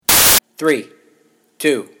3,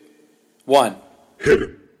 2, 1. Hit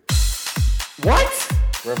it. What?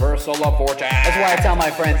 Reversal of fortune. That's why I tell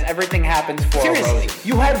my friends everything happens for a Seriously, reason.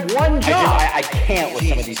 you had one job. I can't with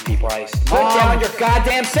some of these people. Christ. Put down your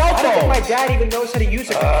goddamn cell I don't think my phone. dad even knows how to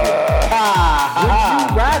use a computer.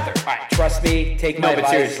 Would you rather? All right, trust me. Take my No, but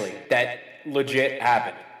advice. seriously, that legit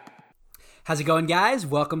happened. How's it going, guys?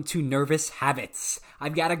 Welcome to Nervous Habits.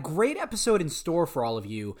 I've got a great episode in store for all of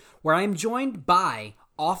you where I'm joined by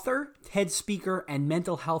author, TED speaker, and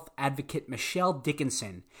mental health advocate Michelle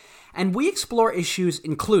Dickinson. And we explore issues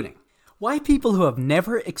including why people who have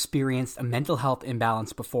never experienced a mental health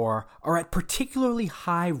imbalance before are at particularly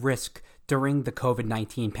high risk during the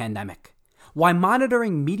COVID-19 pandemic, why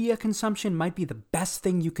monitoring media consumption might be the best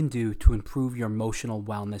thing you can do to improve your emotional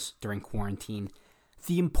wellness during quarantine,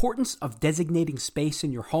 the importance of designating space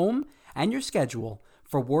in your home and your schedule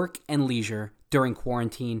for work and leisure during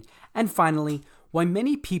quarantine, and finally, why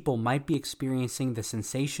many people might be experiencing the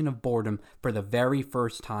sensation of boredom for the very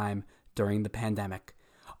first time during the pandemic.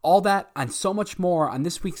 All that and so much more on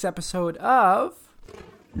this week's episode of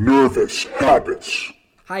Nervous Habits.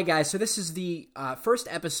 Hi guys, so this is the first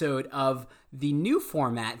episode of the new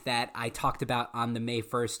format that I talked about on the May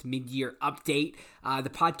 1st mid-year update. The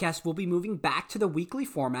podcast will be moving back to the weekly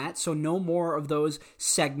format, so no more of those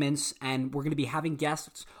segments, and we're going to be having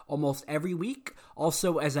guests almost every week.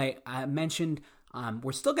 Also, as I mentioned,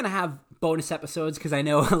 we're still going to have bonus episodes because I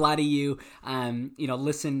know a lot of you,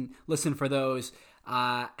 listen for those.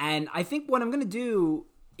 And I think what I'm going to do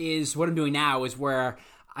is what I'm doing now is where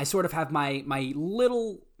I sort of have my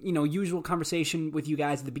little, usual conversation with you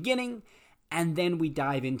guys at the beginning, and then we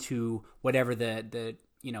dive into whatever the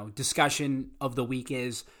discussion of the week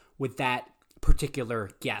is with that particular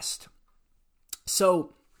guest.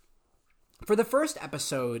 So for the first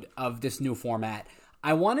episode of this new format,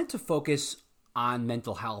 I wanted to focus on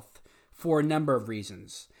mental health for a number of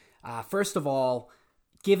reasons. First of all,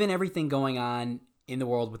 given everything going on in the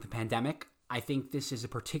world with the pandemic, I think this is a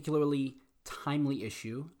particularly timely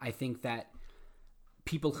issue. I think that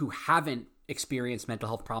people who haven't experienced mental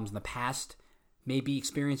health problems in the past may be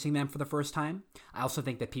experiencing them for the first time. I also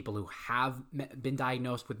think that people who have been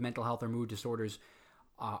diagnosed with mental health or mood disorders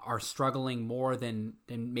are struggling more than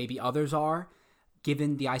maybe others are,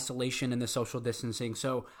 given the isolation and the social distancing.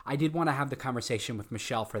 So I did want to have the conversation with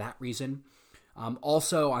Michelle for that reason.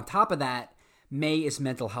 Also, on top of that, May is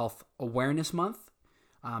Mental Health Awareness Month.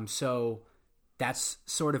 So that's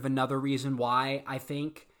sort of another reason why I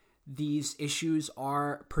think these issues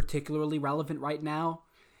are particularly relevant right now.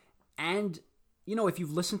 And, if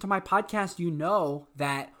you've listened to my podcast, you know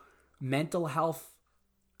that mental health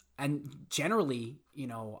and generally,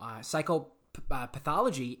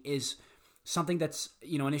 psychopathology is something that's,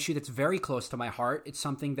 an issue that's very close to my heart. It's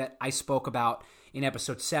something that I spoke about in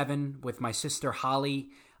episode 7 with my sister Holly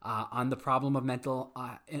on the problem of mental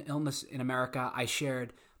illness in America. I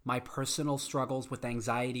shared my personal struggles with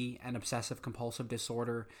anxiety and obsessive compulsive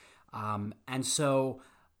disorder. And so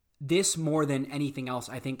this, more than anything else,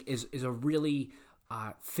 I think is a really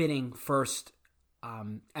fitting first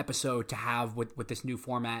episode to have with this new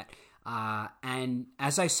format. And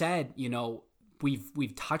as I said,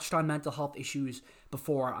 we've touched on mental health issues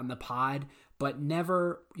before on the pod, but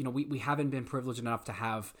never, we haven't been privileged enough to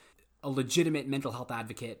have a legitimate mental health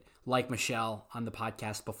advocate like Michelle on the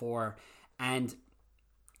podcast before. And,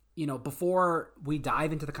 before we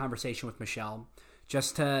dive into the conversation with Michelle,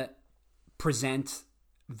 just to present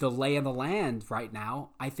the lay of the land right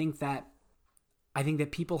now, I think that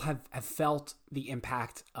people have felt the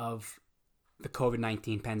impact of the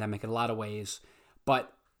COVID-19 pandemic in a lot of ways,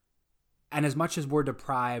 and as much as we're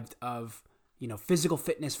deprived of, physical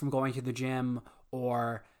fitness from going to the gym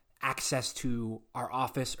or access to our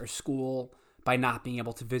office or school by not being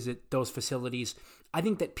able to visit those facilities, I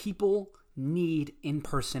think that people need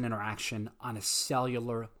in-person interaction on a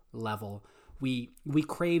cellular level. We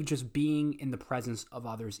crave just being in the presence of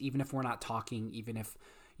others, even if we're not talking, even if,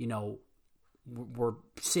 we're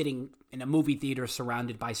sitting in a movie theater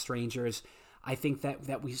surrounded by strangers. I think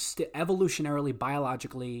that we evolutionarily,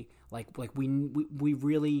 biologically, we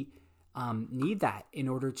really need that in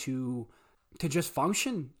order to just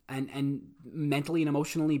function and mentally and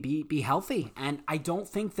emotionally be healthy. And I don't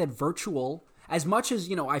think that virtual, as much as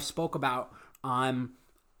I've spoke about on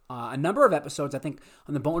a number of episodes, I think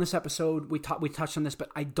on the bonus episode we touched on this,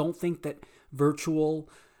 but I don't think that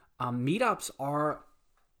virtual meetups are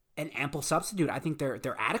an ample substitute. I think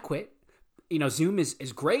they're adequate. Zoom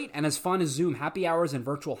is great, and as fun as Zoom happy hours and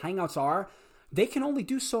virtual hangouts are, they can only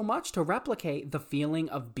do so much to replicate the feeling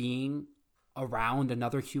of being around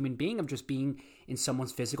another human being, of just being in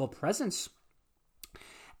someone's physical presence.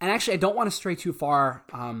 And actually, I don't want to stray too far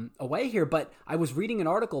away here, but I was reading an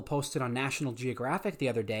article posted on National Geographic the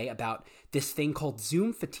other day about this thing called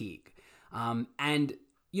Zoom fatigue. And,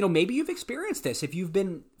 maybe you've experienced this. If you've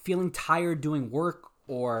been feeling tired doing work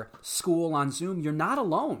or school on Zoom, you're not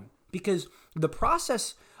alone, because the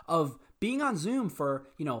process of being on Zoom for,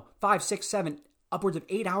 5, 6, 7, upwards of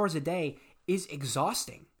 8 hours a day is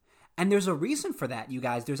exhausting. And there's a reason for that, you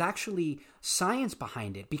guys. There's actually science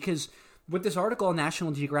behind it, because what this article on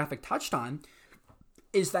National Geographic touched on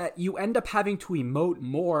is that you end up having to emote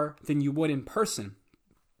more than you would in person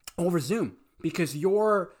over Zoom, because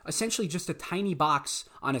you're essentially just a tiny box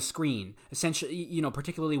on a screen. Essentially,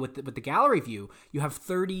 particularly with the gallery view, you have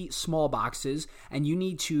 30 small boxes, and you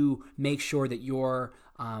need to make sure that your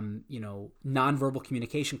nonverbal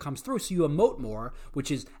communication comes through. So you emote more,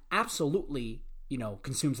 which is absolutely,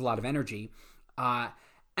 consumes a lot of energy.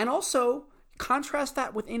 And also contrast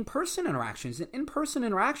that with in-person interactions. In in-person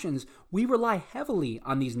interactions, we rely heavily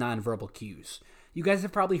on these nonverbal cues. You guys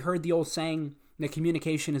have probably heard the old saying that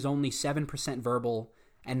communication is only 7% verbal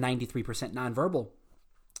and 93% nonverbal.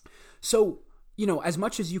 So, as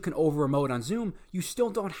much as you can over-emote on Zoom, you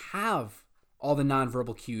still don't have all the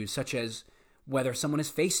nonverbal cues, such as whether someone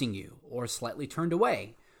is facing you or slightly turned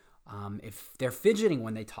away, if they're fidgeting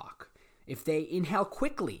when they talk, if they inhale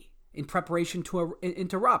quickly in preparation to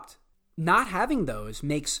interrupt. Not having those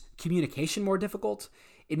makes communication more difficult.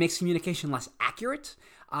 It makes communication less accurate.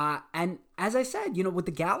 And as I said, with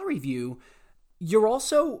the gallery view,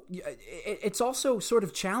 it's also sort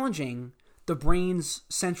of challenging the brain's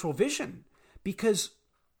central vision, because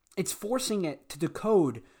it's forcing it to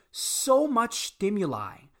decode so much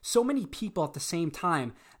stimuli, so many people at the same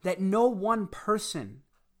time, that no one person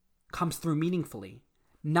comes through meaningfully,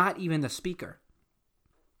 not even the speaker.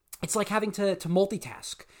 It's like having to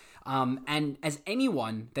multitask. And as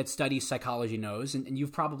anyone that studies psychology knows, and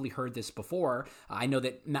you've probably heard this before, I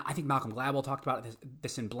think Malcolm Gladwell talked about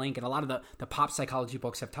this in Blink, and a lot of the pop psychology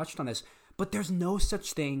books have touched on this, but there's no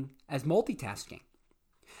such thing as multitasking.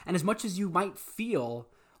 And as much as you might feel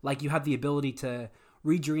like you have the ability to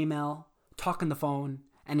read your email, talk on the phone,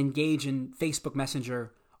 and engage in Facebook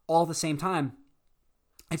Messenger all at the same time,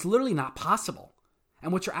 it's literally not possible.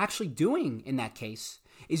 And what you're actually doing in that case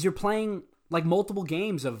is you're playing like multiple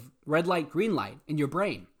games of red light, green light in your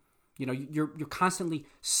brain. You're constantly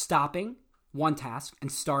stopping one task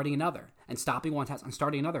and starting another, and stopping one task and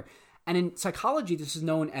starting another. And in psychology, this is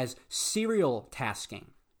known as serial tasking,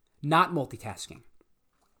 not multitasking.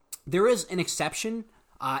 There is an exception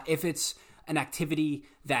if it's an activity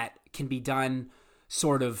that can be done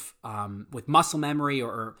sort of with muscle memory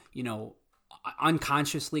or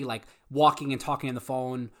unconsciously, like walking and talking on the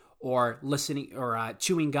phone, or listening, or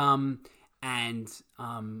chewing gum and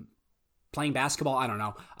playing basketball. I don't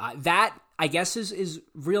know. That, I guess, is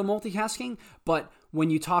real multitasking. But when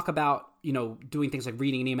you talk about, doing things like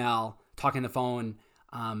reading an email, talking on the phone,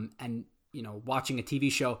 and, watching a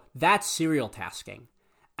TV show, that's serial tasking.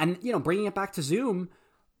 And, bringing it back to Zoom,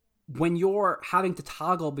 when you're having to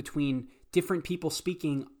toggle between different people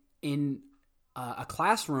speaking in a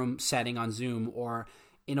classroom setting on Zoom or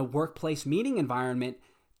in a workplace meeting environment,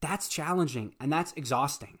 that's challenging and that's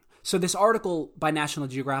exhausting. So this article by National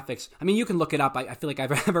Geographic, you can look it up. I feel like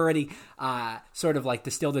I've already sort of like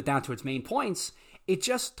distilled it down to its main points. It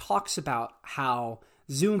just talks about how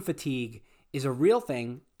Zoom fatigue is a real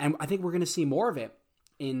thing, and I think we're going to see more of it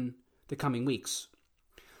in the coming weeks.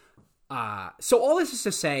 So all this is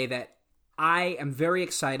to say that I am very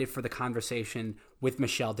excited for the conversation with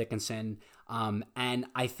Michelle Dickinson, and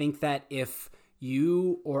I think that if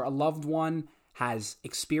you or a loved one has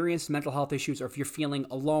experienced mental health issues, or if you're feeling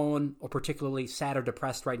alone or particularly sad or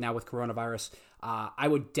depressed right now with coronavirus, I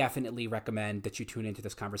would definitely recommend that you tune into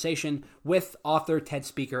this conversation with author, TED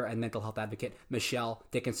speaker, and mental health advocate Michelle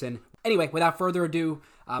Dickinson. Anyway, without further ado,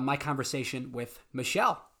 my conversation with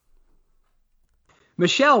Michelle.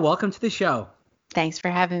 Michelle, welcome to the show. Thanks for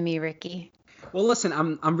having me, Ricky. Well, listen,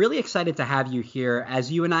 I'm really excited to have you here.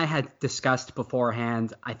 As you and I had discussed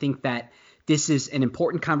beforehand, I think that this is an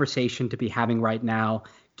important conversation to be having right now,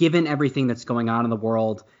 given everything that's going on in the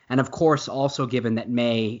world. And of course, also given that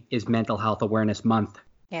May is Mental Health Awareness Month.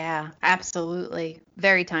 Yeah, absolutely.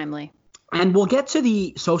 Very timely. And we'll get to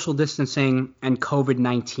the social distancing and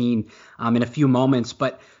COVID-19 in a few moments.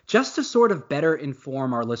 But just to sort of better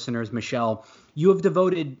inform our listeners, Michelle, you have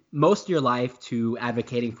devoted most of your life to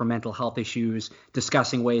advocating for mental health issues,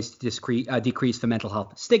 discussing ways to decrease the mental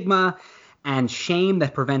health stigma and shame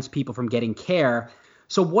that prevents people from getting care.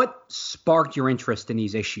 So what sparked your interest in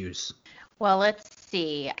these issues? Well, let's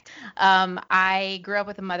see. I grew up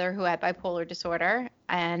with a mother who had bipolar disorder.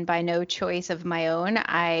 and by no choice of my own,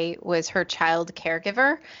 I was her child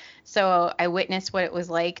caregiver. So I witnessed what it was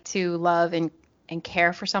like to love and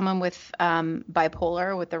care for someone with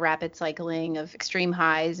bipolar, with the rapid cycling of extreme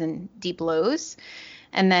highs and deep lows.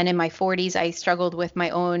 And then in my 40s, I struggled with my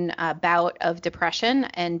own bout of depression,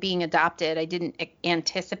 and being adopted, I didn't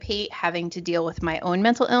anticipate having to deal with my own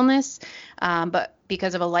mental illness. But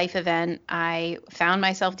because of a life event, I found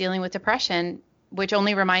myself dealing with depression, which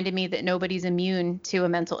only reminded me that nobody's immune to a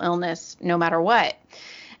mental illness, no matter what.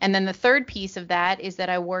 And then the third piece of that is that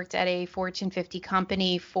I worked at a Fortune 50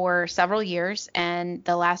 company for several years. And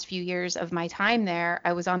the last few years of my time there,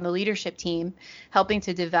 I was on the leadership team helping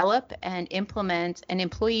to develop and implement an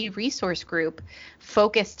employee resource group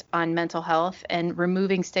focused on mental health and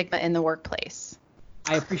removing stigma in the workplace.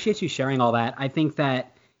 I appreciate you sharing all that. I think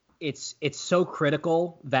that it's so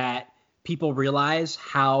critical that people realize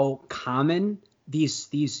how common these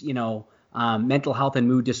mental health and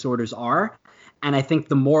mood disorders are. And I think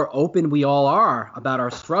the more open we all are about our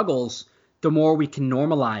struggles, the more we can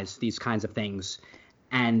normalize these kinds of things.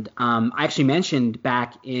 And I actually mentioned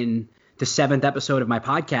back in the 7th episode of my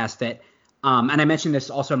podcast that, and I mentioned this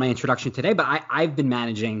also in my introduction today, but I've been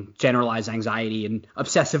managing generalized anxiety and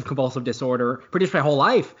obsessive compulsive disorder pretty much my whole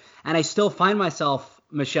life. And I still find myself,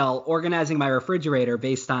 Michelle, organizing my refrigerator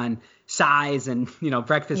based on size and,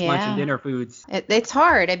 breakfast, lunch, and dinner foods. It's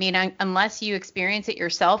hard. I mean, unless you experience it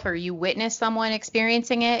yourself or you witness someone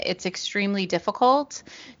experiencing it, it's extremely difficult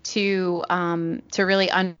to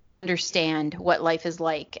really understand what life is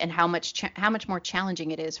like and how much more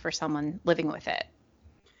challenging it is for someone living with it.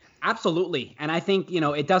 Absolutely. And I think,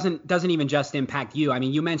 it doesn't even just impact you. I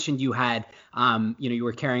mean, you mentioned you had, you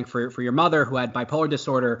were caring for your mother who had bipolar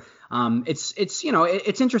disorder. It's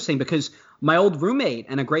interesting because my old roommate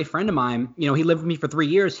and a great friend of mine, he lived with me for 3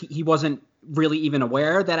 years. He wasn't really even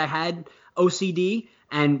aware that I had OCD.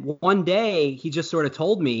 And one day he just sort of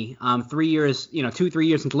told me 3 years, 2-3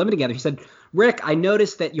 years into living together, he said, "Rick, I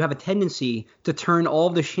noticed that you have a tendency to turn all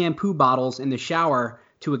the shampoo bottles in the shower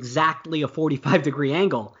to exactly a 45-degree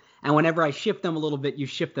angle. And whenever I shift them a little bit, you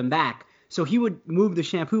shift them back." So he would move the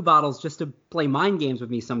shampoo bottles just to play mind games with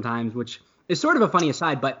me sometimes, which is sort of a funny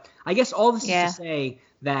aside. But I guess all this is to say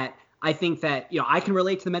that I think that, I can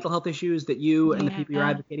relate to the mental health issues that you and the people you're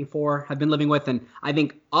advocating for have been living with. And I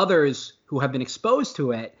think others who have been exposed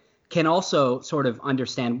to it can also sort of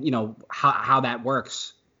understand, how that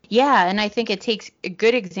works. Yeah, and I think it takes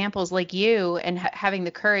good examples like you and having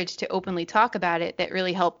the courage to openly talk about it that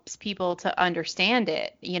really helps people to understand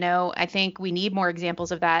it. I think we need more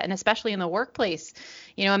examples of that, and especially in the workplace.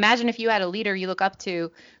 Imagine if you had a leader you look up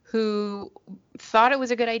to who thought it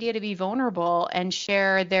was a good idea to be vulnerable and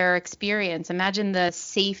share their experience. Imagine the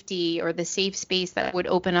safety or the safe space that would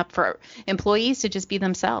open up for employees to just be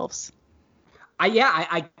themselves.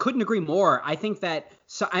 I couldn't agree more. I think that,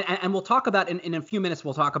 and we'll talk about in a few minutes,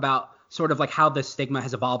 we'll talk about sort of like how the stigma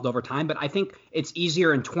has evolved over time. But I think it's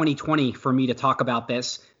easier in 2020 for me to talk about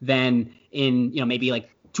this than in, maybe like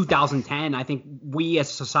 2010. I think we as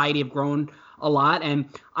a society have grown a lot. And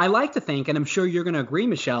I like to think, and I'm sure you're going to agree,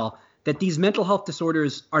 Michelle, that these mental health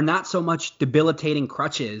disorders are not so much debilitating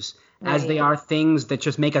crutches as they are things that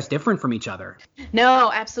just make us different from each other.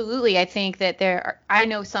 No, absolutely. I think that I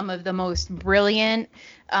know some of the most brilliant,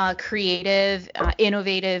 creative,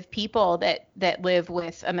 innovative people that live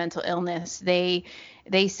with a mental illness. They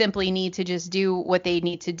simply need to just do what they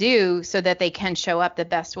need to do so that they can show up the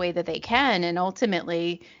best way that they can, and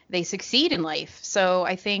ultimately they succeed in life. So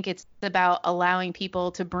I think it's about allowing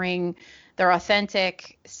people to bring their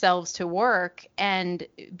authentic selves to work and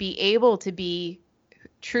be able to be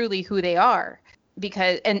truly who they are,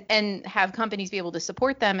 because and have companies be able to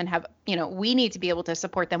support them, and have, we need to be able to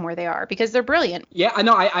support them where they are because they're brilliant. Yeah, I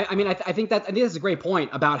know. I think that's a great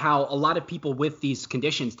point about how a lot of people with these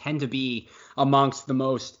conditions tend to be amongst the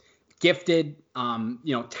most gifted,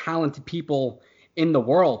 talented people in the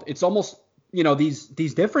world. It's almost,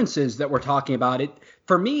 these differences that we're talking about.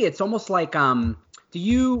 For me, it's almost like,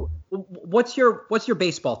 what's your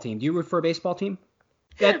baseball team? Do you root for a baseball team?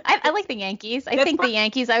 I like the Yankees. I think the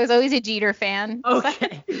Yankees. I was always a Jeter fan.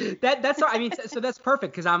 Okay, that's. I mean, so that's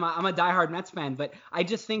perfect because I'm a diehard Mets fan. But I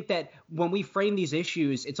just think that when we frame these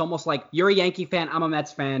issues, it's almost like you're a Yankee fan, I'm a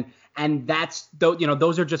Mets fan, and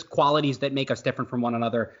those are just qualities that make us different from one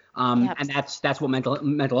another. And that's what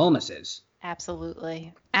mental illness is.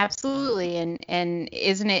 Absolutely. And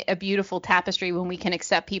isn't it a beautiful tapestry when we can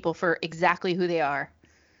accept people for exactly who they are?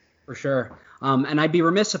 For sure. And I'd be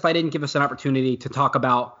remiss if I didn't give us an opportunity to talk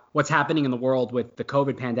about what's happening in the world with the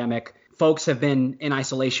COVID pandemic. Folks have been in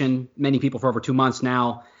isolation, many people for over 2 months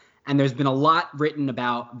now. And there's been a lot written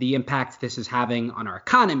about the impact this is having on our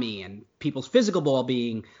economy and people's physical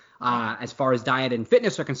well-being as far as diet and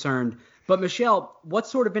fitness are concerned. But Michelle, what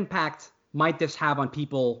sort of impact might this have on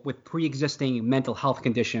people with pre-existing mental health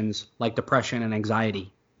conditions like depression and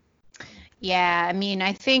anxiety? Yeah, I mean,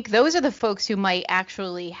 I think those are the folks who might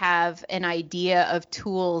actually have an idea of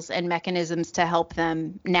tools and mechanisms to help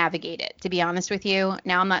them navigate it, to be honest with you.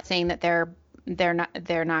 Now, I'm not saying that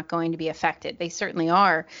they're not going to be affected. They certainly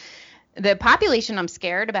are. The population I'm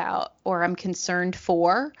scared about or I'm concerned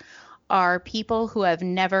for are people who have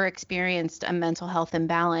never experienced a mental health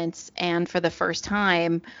imbalance and for the first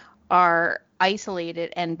time are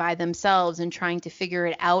isolated and by themselves and trying to figure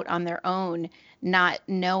it out on their own, not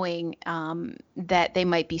knowing that they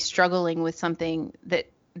might be struggling with something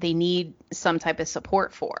that they need some type of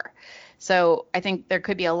support for. So I think there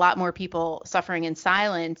could be a lot more people suffering in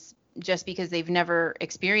silence just because they've never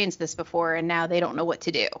experienced this before and now they don't know what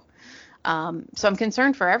to do. So I'm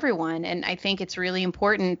concerned for everyone, and I think it's really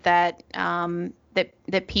important that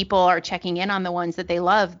that people are checking in on the ones that they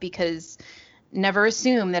love, because never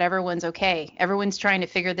assume that everyone's okay. Everyone's trying to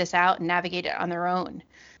figure this out and navigate it on their own.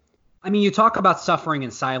 I mean, you talk about suffering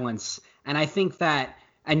in silence, and I think that,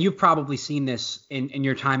 and you've probably seen this in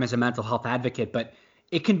your time as a mental health advocate, but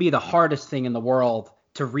it can be the hardest thing in the world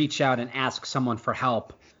to reach out and ask someone for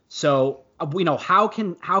help. So, how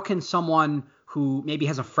can someone who maybe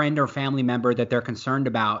has a friend or family member that they're concerned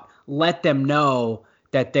about, let them know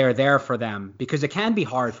that they're there for them? Because it can be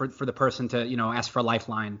hard for the person to, ask for a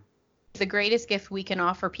lifeline. The greatest gift we can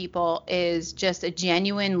offer people is just a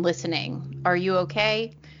genuine listening. Are you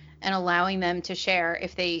okay? And allowing them to share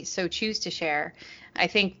if they so choose to share. I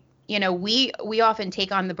think, we often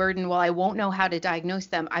take on the burden, well, I won't know how to diagnose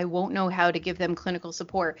them. I won't know how to give them clinical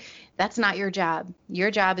support. That's not your job. Your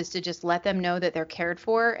job is to just let them know that they're cared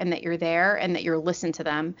for and that you're there and that you're listening to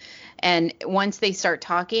them. And once they start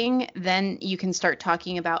talking, then you can start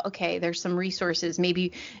talking about, okay, there's some resources.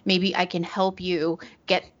 Maybe I can help you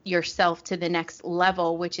get yourself to the next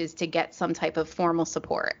level, which is to get some type of formal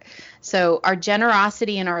support. So our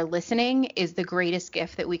generosity and our listening is the greatest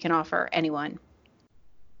gift that we can offer anyone.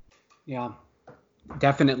 Yeah,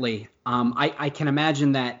 definitely. I can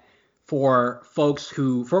imagine that for folks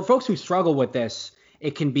who struggle with this,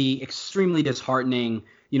 it can be extremely disheartening,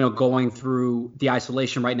 going through the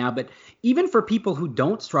isolation right now. But even for people who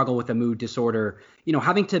don't struggle with a mood disorder,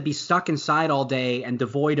 having to be stuck inside all day and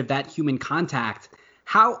devoid of that human contact,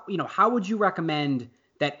 how would you recommend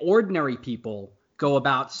that ordinary people go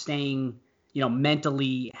about staying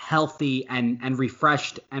mentally healthy and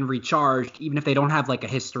refreshed and recharged, even if they don't have like a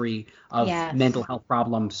history of mental health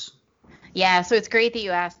problems? Yeah, so it's great that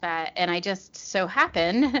you asked that. And I just so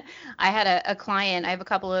happen, I had a client, I have a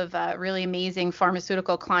couple of really amazing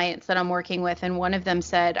pharmaceutical clients that I'm working with. And one of them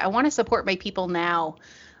said, I want to support my people now.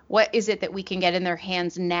 What is it that we can get in their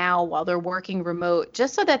hands now while they're working remote,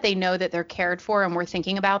 just so that they know that they're cared for and we're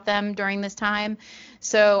thinking about them during this time?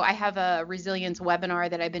 So I have a resilience webinar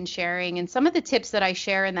that I've been sharing, and some of the tips that I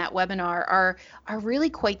share in that webinar are really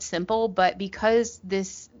quite simple, but because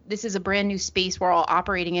this is a brand new space we're all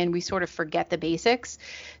operating in, we sort of forget the basics.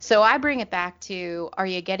 So I bring it back to, are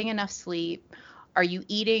you getting enough sleep? Are you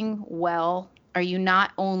eating well? Are you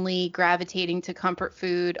not only gravitating to comfort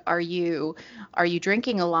food? Are you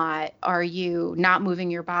drinking a lot? Are you not moving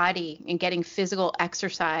your body and getting physical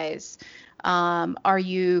exercise? Are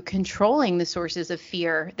you controlling the sources of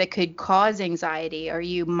fear that could cause anxiety? Are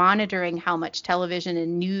you monitoring how much television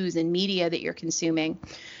and news and media that you're consuming?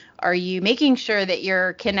 Are you making sure that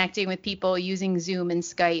you're connecting with people using Zoom and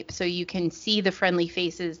Skype so you can see the friendly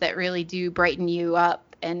faces that really do brighten you up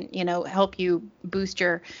and help you boost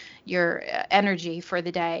your energy for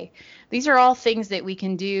the day? These are all things that we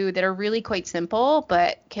can do that are really quite simple,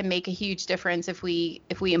 but can make a huge difference if we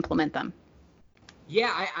implement them.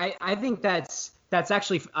 Yeah, I think that's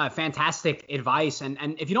actually fantastic advice. And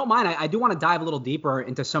if you don't mind, I do want to dive a little deeper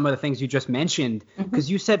into some of the things you just mentioned,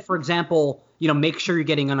 because you said, for example, make sure you're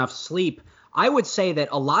getting enough sleep. I would say that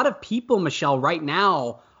a lot of people, Michelle, right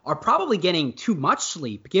now are probably getting too much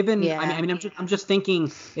sleep. Given, I'm just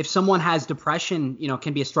thinking, if someone has depression, it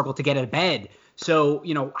can be a struggle to get out of bed. So,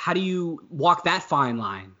 how do you walk that fine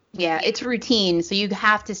line? Yeah, it's routine. So you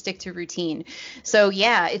have to stick to routine. So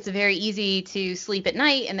yeah, it's very easy to sleep at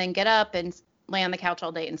night and then get up and lay on the couch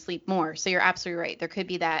all day and sleep more. So you're absolutely right. There could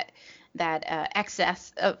be that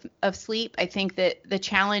excess of sleep. I think that the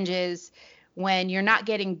challenge is when you're not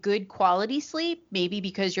getting good quality sleep, maybe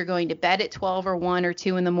because you're going to bed at 12 or 1 or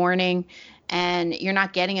 2 in the morning and you're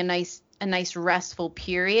not getting a nice restful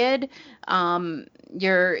period,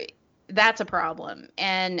 that's a problem.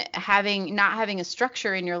 And not having a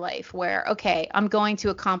structure in your life where, okay, I'm going to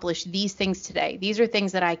accomplish these things today. These are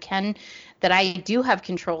things that I do have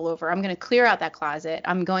control over. I'm going to clear out that closet.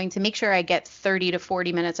 I'm going to make sure I get 30 to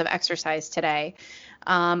 40 minutes of exercise today.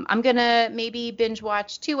 I'm going to maybe binge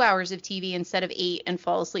watch 2 hours of TV instead of 8 and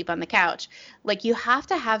fall asleep on the couch. Like, you have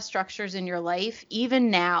to have structures in your life, even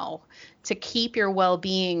now, to keep your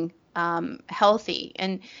well-being healthy.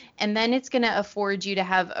 And then it's going to afford you to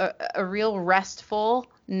have a real restful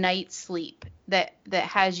night's sleep that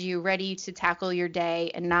has you ready to tackle your day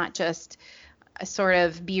and not just sort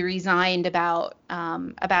of be resigned about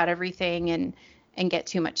everything and get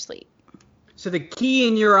too much sleep. So the key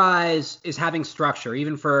in your eyes is having structure,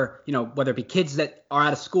 even for, whether it be kids that are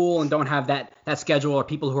out of school and don't have that schedule, or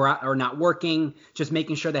people who are not working, just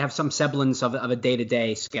making sure they have some semblance of a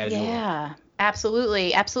day-to-day schedule. Yeah,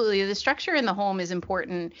 absolutely. Absolutely. The structure in the home is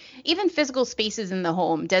important. Even physical spaces in the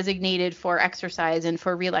home designated for exercise and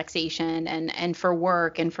for relaxation and for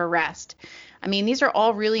work and for rest. I mean, these are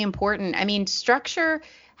all really important. I mean, structure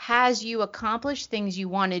has you accomplish things you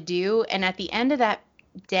want to do. And at the end of that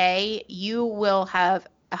day, you will have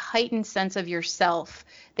a heightened sense of yourself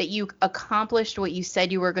that you accomplished what you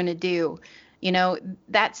said you were going to do.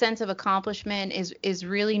 That sense of accomplishment is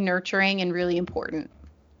really nurturing and really important.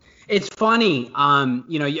 It's funny,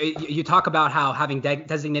 you talk about how having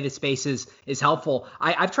designated spaces is helpful.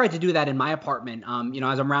 I've tried to do that in my apartment.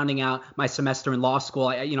 As I'm rounding out my semester in law school,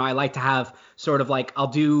 I like to have sort of like, I'll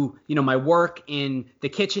do, my work in the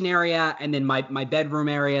kitchen area, and then my bedroom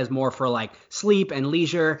area is more for like sleep and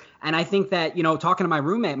leisure. And I think that, talking to my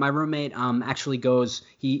roommate actually goes,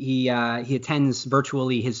 he attends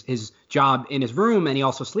virtually his job in his room, and he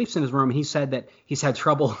also sleeps in his room. And he said that he's had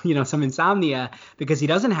trouble, some insomnia, because he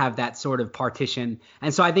doesn't have that sort of partition.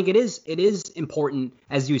 And so I think it is important,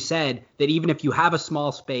 as you said, that even if you have a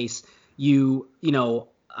small space, you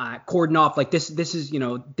cordon off, like this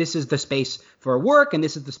is the space for work and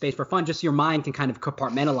this is the space for fun. Just your mind can kind of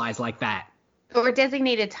compartmentalize like that. Or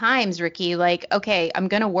designated times, Ricky, like, okay, I'm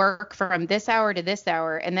going to work from this hour to this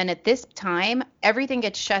hour. And then at this time, everything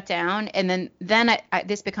gets shut down. And then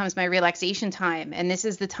this becomes my relaxation time. And this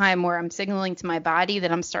is the time where I'm signaling to my body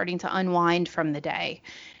that I'm starting to unwind from the day.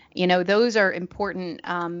 Those are important,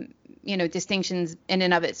 distinctions in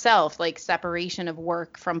and of itself, like separation of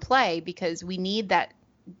work from play, because we need that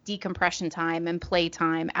decompression time and play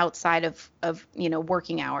time outside of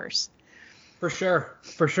working hours. For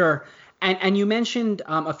sure. And you mentioned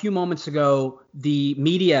a few moments ago the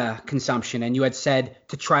media consumption, and you had said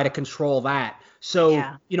to try to control that. So,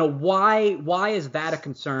 yeah. Why is that a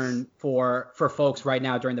concern for folks right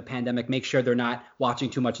now during the pandemic? Make sure they're not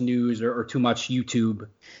watching too much news or too much YouTube.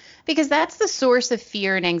 Because that's the source of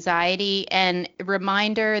fear and anxiety, and a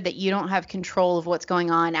reminder that you don't have control of what's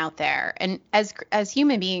going on out there. And as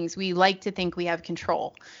human beings, we like to think we have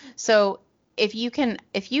control. So if you can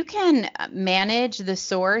manage the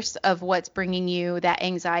source of what's bringing you that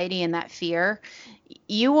anxiety and that fear,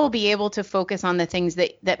 you will be able to focus on the things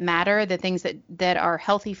that matter, the things that are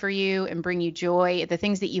healthy for you and bring you joy, the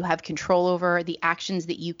things that you have control over, the actions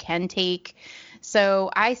that you can take.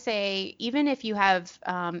 So I say, even if you had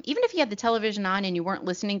the television on and you weren't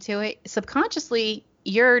listening to it, subconsciously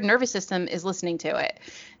your nervous system is listening to it.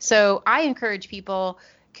 So I encourage people,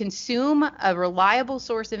 consume a reliable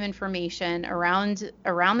source of information around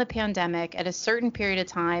the pandemic at a certain period of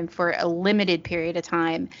time for a limited period of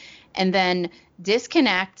time, and then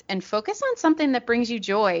disconnect and focus on something that brings you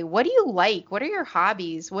joy. What do you like? What are your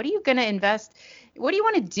hobbies? What are you going to invest? What do you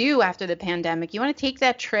want to do after the pandemic? You want to take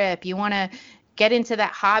that trip. You want to get into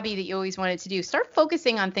that hobby that you always wanted to do. Start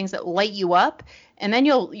focusing on things that light you up, and then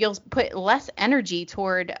you'll put less energy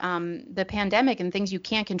toward the pandemic and things you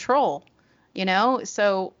can't control.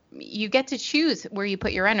 So you get to choose where you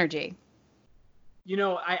put your energy.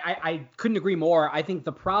 I couldn't agree more. I think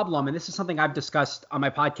the problem, and this is something I've discussed on my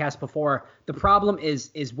podcast before, the problem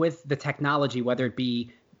is with the technology, whether it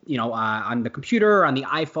be, on the computer, on the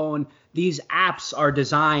iPhone. These apps are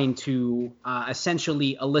designed to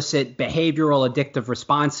essentially elicit behavioral addictive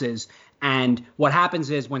responses. And what happens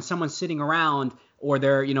is when someone's sitting around or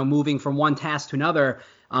they're, moving from one task to another,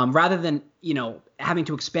 rather than, having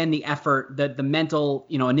to expend the effort, the mental,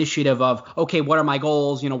 initiative of, okay, what are my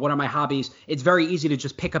goals? What are my hobbies? It's very easy to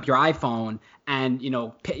just pick up your iPhone and,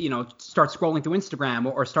 start scrolling through Instagram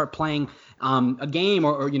or start playing a game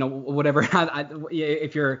or whatever,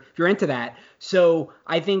 if you're into that. So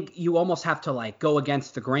I think you almost have to go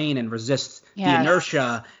against the grain and resist the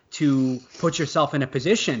inertia to put yourself in a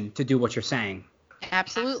position to do what you're saying.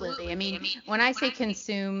 Absolutely. I mean, when I say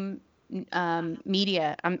consume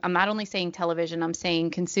media. I'm not only saying television, I'm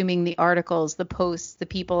saying consuming the articles, the posts, the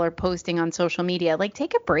people are posting on social media. Like,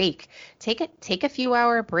 take a break, take a few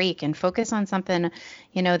hour break and focus on something,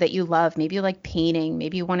 that you love. Maybe you like painting.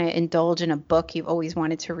 Maybe you want to indulge in a book you've always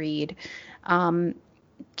wanted to read.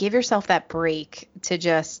 Give yourself that break to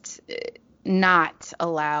just not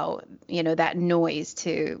allow, that noise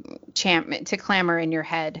to clamor in your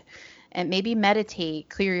head, and maybe meditate,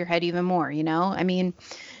 clear your head even more. I mean,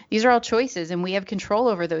 these are all choices, and we have control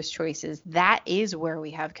over those choices. That is where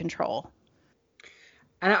we have control.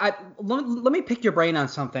 And let me pick your brain on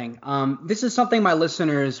something. This is something my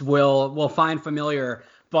listeners will find familiar,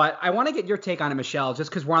 but I want to get your take on it, Michelle, just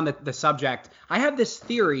because we're on the subject. I have this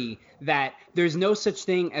theory that there's no such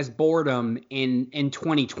thing as boredom in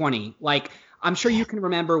 2020. Like, I'm sure you can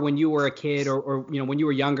remember when you were a kid or when you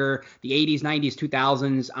were younger, the 80s, 90s,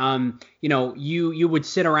 2000s, you would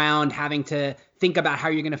sit around having to think about how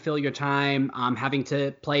you're going to fill your time, having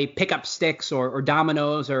to play pick-up sticks or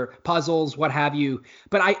dominoes or puzzles, what have you.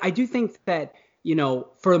 But I do think that,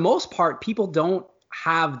 for the most part, people don't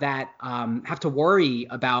have that, have to worry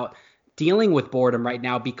about dealing with boredom right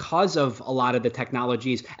now because of a lot of the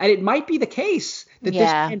technologies. And it might be the case that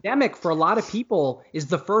this pandemic for a lot of people is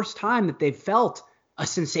the first time that they've felt a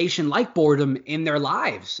sensation like boredom in their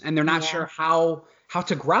lives, and they're not sure how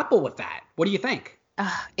to grapple with that. What do you think?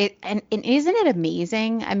 And isn't it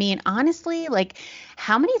amazing? I mean, honestly, like,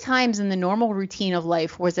 how many times in the normal routine of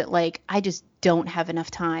life was it like, I just don't have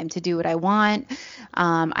enough time to do what I want.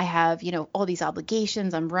 I have, all these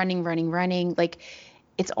obligations. I'm running. Like,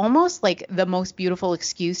 it's almost like the most beautiful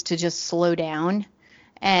excuse to just slow down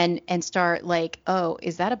and start like, oh,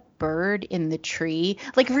 is that a bird in the tree?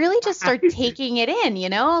 Like, really just start taking it in,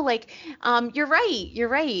 like, you're right.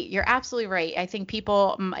 You're absolutely right. I think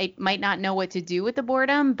people might not know what to do with the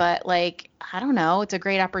boredom, but like, I don't know, it's a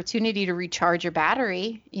great opportunity to recharge your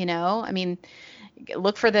battery. I mean,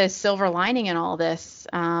 look for the silver lining in all this.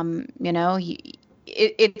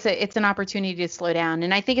 It's an opportunity to slow down.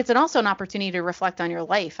 And I think it's also an opportunity to reflect on your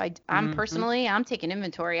life. I'm personally, I'm taking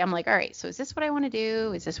inventory. I'm like, all right, so is this what I want to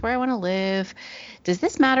do? Is this where I want to live? Does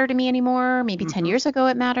this matter to me anymore? Maybe 10 years ago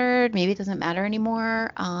it mattered. Maybe it doesn't matter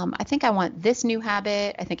anymore. I think I want this new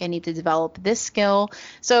habit. I think I need to develop this skill.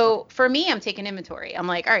 So for me, I'm taking inventory. I'm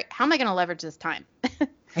like, all right, how am I going to leverage this time?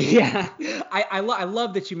 Yeah, I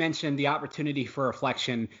love that you mentioned the opportunity for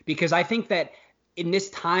reflection, because I think that in this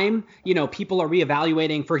time, people are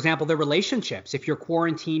reevaluating, for example, their relationships. If you're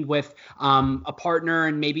quarantined with a partner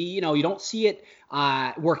and maybe, you don't see it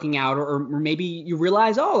working out, or maybe you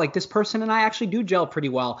realize, oh, like, this person and I actually do gel pretty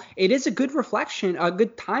well. It is a good reflection, a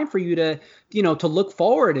good time for you to, to look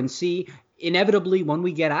forward and see, inevitably, when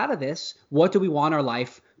we get out of this, what do we want our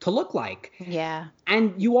life to look like? Yeah.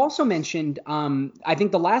 And you also mentioned, I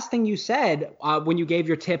think the last thing you said when you gave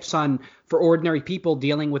your tips for ordinary people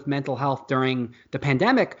dealing with mental health during the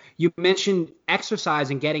pandemic, you mentioned exercise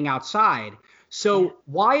and getting outside. So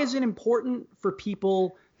why is it important for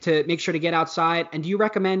people to make sure to get outside? And do you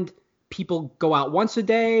recommend people go out once a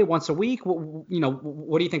day, once a week? What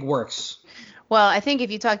do you think works? Well, I think if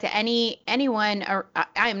you talk to anyone, or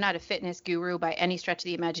I am not a fitness guru by any stretch of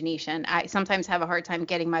the imagination. I sometimes have a hard time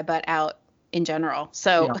getting my butt out in general.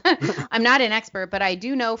 So I'm not an expert, but I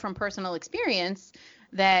do know from personal experience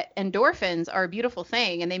that endorphins are a beautiful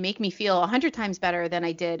thing, and they make me feel 100 times better than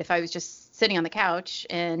I did if I was just sitting on the couch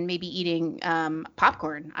and maybe eating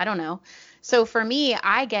popcorn. I don't know. So for me,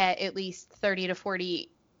 I get at least 30 to 40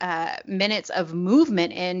 minutes of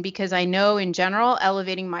movement in, because I know in general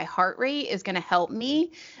elevating my heart rate is going to help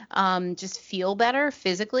me just feel better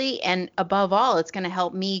physically, and above all, it's going to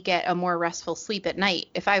help me get a more restful sleep at night.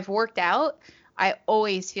 If I've worked out, I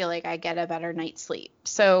always feel like I get a better night's sleep.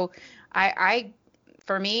 So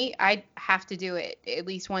for me, I have to do it at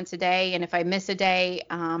least once a day, and if I miss a day,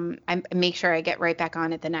 I make sure I get right back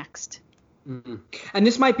on it the next. Mm-hmm. And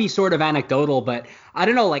this might be sort of anecdotal, but I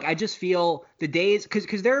don't know, like, I just feel the days,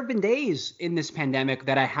 because there have been days in this pandemic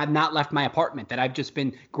that I have not left my apartment, that I've just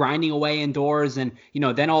been grinding away indoors, and,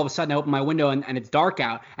 then all of a sudden I open my window and it's dark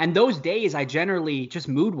out. And those days, I generally, just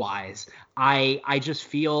mood wise, I just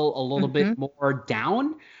feel a little bit more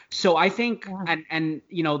down. So I think,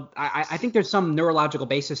 I think there's some neurological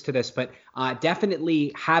basis to this, but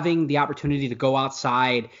definitely having the opportunity to go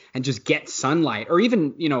outside and just get sunlight, or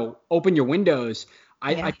even, open your windows.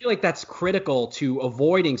 I feel like that's critical to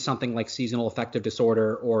avoiding something like seasonal affective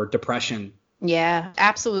disorder or depression. Yeah,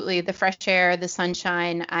 absolutely. The fresh air, the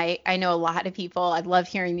sunshine. I know a lot of people, I love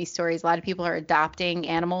hearing these stories. A lot of people are adopting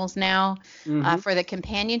animals now for the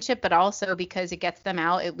companionship, but also because it gets them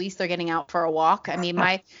out. At least they're getting out for a walk. I mean,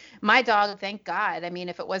 my dog, thank God. I mean,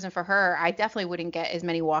 if it wasn't for her, I definitely wouldn't get as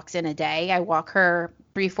many walks in a day. I walk her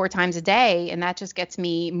 3-4 times a day, and that just gets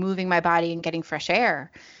me moving my body and getting fresh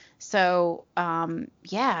air. So,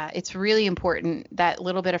 yeah, it's really important. That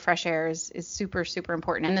little bit of fresh air is super, super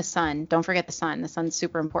important. And the sun, don't forget the sun. The sun's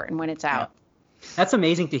super important when it's out. That's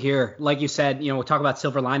amazing to hear. Like you said, we'll talk about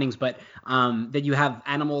silver linings, but that you have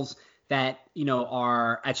animals that,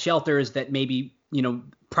 are at shelters that maybe,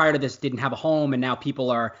 prior to this didn't have a home, and now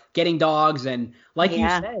people are getting dogs. And like you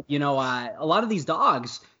said, a lot of these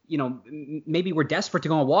dogs, maybe we're desperate to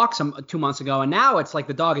go on a walk 2 months ago, and now it's like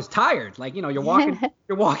the dog is tired. Like, you're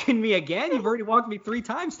walking me again. You've already walked me 3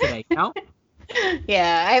 times today,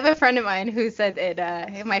 Yeah, I have a friend of mine who said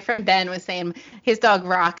that my friend Ben was saying his dog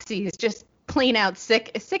Roxy is just plain out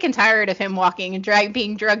sick and tired of him walking and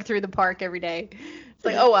being drugged through the park every day. It's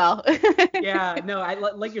like, oh well. Yeah, no,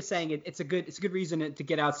 like you're saying, it's a good reason to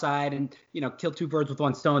get outside and kill 2 birds with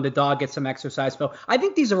 1 stone. The dog gets some exercise. So I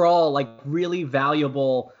think these are all like really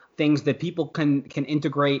valuable things that people can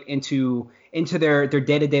integrate into their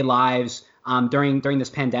day-to-day lives during this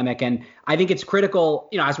pandemic. And I think it's critical,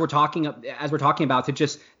 as we're talking about, to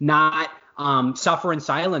just not suffer in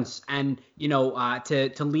silence, and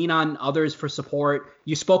to lean on others for support.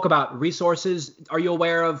 You spoke about resources. Are you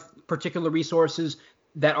aware of particular resources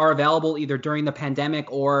that are available either during the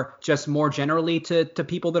pandemic or just more generally to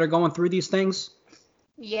people that are going through these things?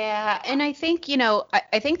 Yeah, and I think,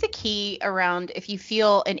 I think the key around, if you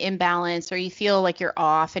feel an imbalance or you feel like you're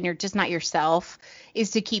off and you're just not yourself,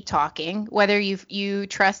 is to keep talking. Whether you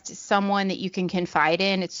trust someone that you can confide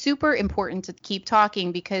in, it's super important to keep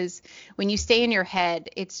talking, because when you stay in your head,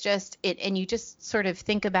 it's just and you just sort of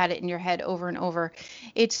think about it in your head over and over.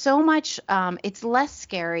 It's so much, it's less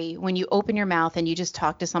scary when you open your mouth and you just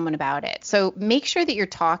talk to someone about it. So make sure that you're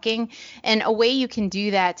talking, and a way you can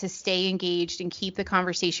do that to stay engaged and keep the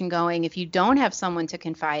conversation going, if you don't have someone to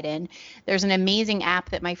confide in, there's an amazing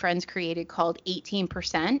app that my friends created called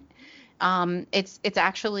 18%. It's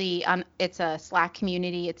actually it's a Slack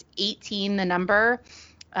community. It's 18 the number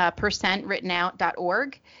percent written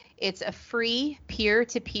out.org. It's a free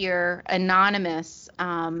peer-to-peer anonymous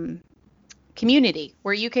community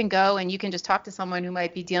where you can go and you can just talk to someone who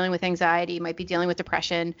might be dealing with anxiety, might be dealing with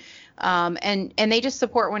depression, and they just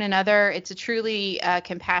support one another. It's a truly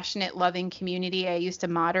compassionate, loving community. I used to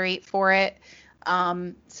moderate for it.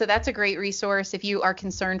 So that's a great resource. If you are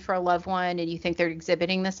concerned for a loved one and you think they're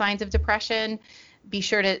exhibiting the signs of depression, be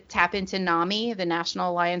sure to tap into NAMI, the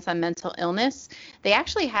National Alliance on Mental Illness. They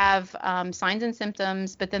actually have signs and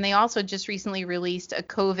symptoms, but then they also just recently released a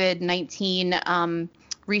COVID-19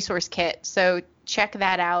 resource kit. So check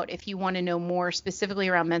that out if you want to know more specifically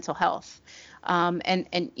around mental health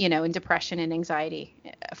and depression and anxiety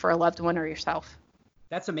for a loved one or yourself.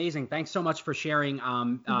 That's amazing. Thanks so much for sharing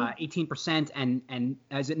 18% and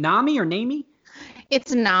is it NAMI or NAMI?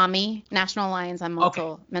 It's NAMI, National Alliance on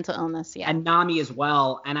Mental Illness. Yeah. And NAMI as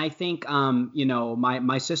well. And I think,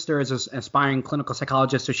 my sister is an aspiring clinical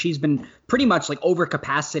psychologist, so she's been pretty much like over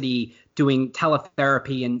capacity doing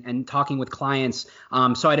teletherapy and talking with clients.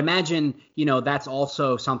 So I'd imagine, that's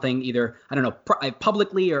also something either, I don't know,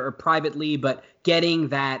 publicly or privately, but getting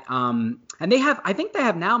that. And I think they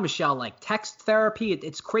have now, Michelle, like text therapy.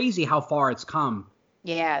 It's crazy how far it's come.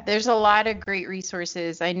 Yeah, there's a lot of great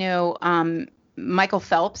resources. I know Michael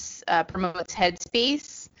Phelps promotes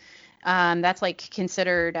Headspace. That's like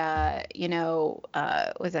considered,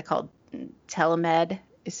 what's that called? Telemed.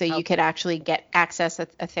 So you could actually get access a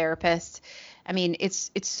therapist. I mean, it's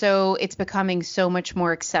becoming so much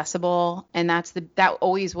more accessible, and that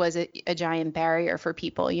always was a giant barrier for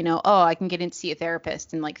people. I can get in to see a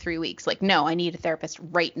therapist in like 3 weeks. Like, no, I need a therapist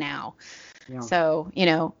right now. Yeah. So,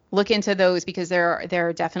 look into those, because there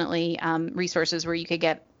are definitely resources where you could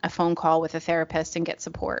get a phone call with a therapist and get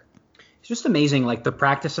support. It's just amazing, like the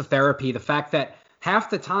practice of therapy, the fact that half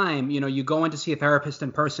the time, you go in to see a therapist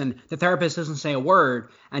in person, the therapist doesn't say a word,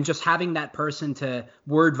 and just having that person to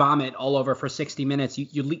word vomit all over for 60 minutes,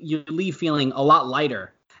 you leave feeling a lot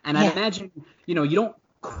lighter. And I imagine, you don't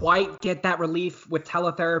quite get that relief with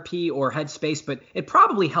teletherapy or Headspace, but it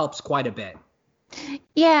probably helps quite a bit.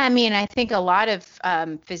 Yeah, I mean, I think a lot of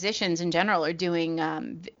physicians in general are doing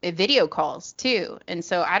video calls too. And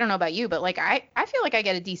so I don't know about you, but like I feel like I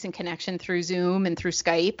get a decent connection through Zoom and through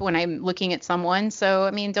Skype when I'm looking at someone. So,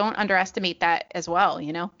 I mean, don't underestimate that as well,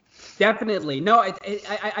 Definitely. No,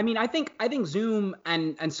 I mean, I think Zoom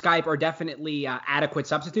and Skype are definitely adequate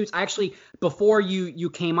substitutes. I actually, before you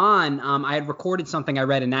came on, I had recorded something I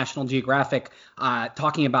read in National Geographic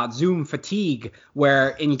talking about Zoom fatigue, where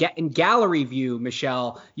in gallery view,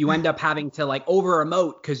 Michelle, you end up having to like over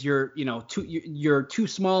emote because you're too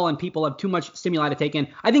small and people have too much stimuli to take in.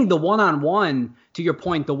 I think the one-on-one, to your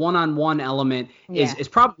point, the one-on-one element is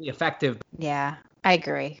probably effective. Yeah, I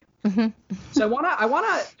agree. So I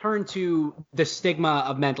wanna turn to the stigma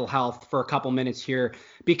of mental health for a couple minutes here,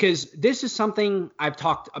 because this is something I've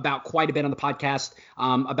talked about quite a bit on the podcast,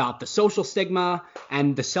 about the social stigma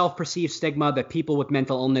and the self-perceived stigma that people with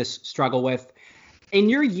mental illness struggle with. In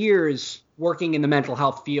your years working in the mental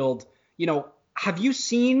health field, have you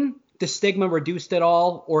seen the stigma reduced at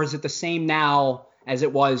all, or is it the same now as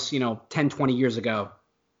it was, 10, 20 years ago?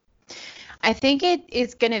 I think it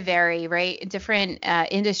is going to vary, right? Different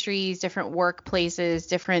industries, different workplaces,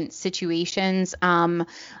 different situations.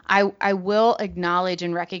 I will acknowledge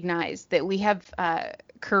and recognize that we have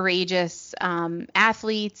courageous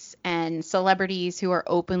athletes and celebrities who are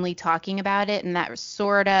openly talking about it, and that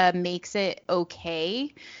sort of makes it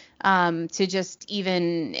okay to just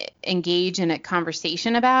even engage in a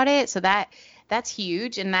conversation about it. So that's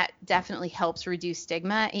huge, and that definitely helps reduce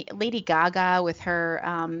stigma. Lady Gaga with her,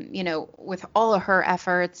 with all of her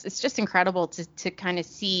efforts, it's just incredible to kind of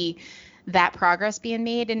see that progress being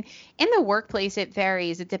made. And in the workplace, it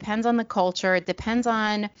varies. It depends on the culture. It depends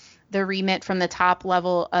on the remit from the top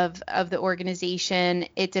level of the organization.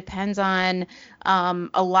 It depends on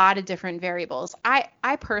a lot of different variables. I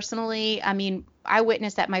personally, I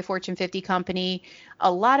witnessed at my Fortune 50 company,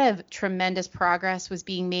 a lot of tremendous progress was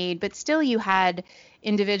being made, but still you had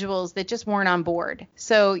individuals that just weren't on board.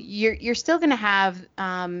 So you're still going to have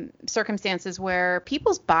circumstances where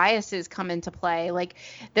people's biases come into play, like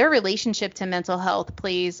their relationship to mental health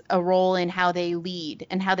plays a role in how they lead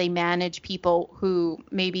and how they manage people who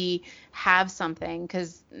maybe have something,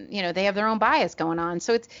 because they have their own bias going on.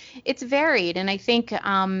 So it's varied, and I think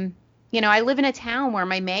I live in a town where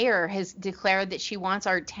my mayor has declared that she wants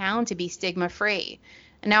our town to be stigma free.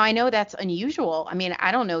 Now, I know that's unusual.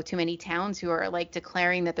 I don't know too many towns who are like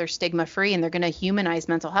declaring that they're stigma free and they're going to humanize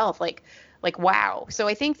mental health. Like wow. So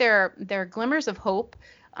I think there are glimmers of hope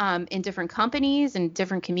in different companies and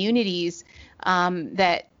different communities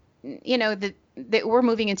that we're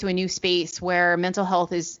moving into a new space where mental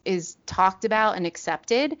health is talked about and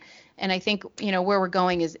accepted. And I think, where we're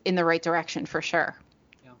going is in the right direction for sure.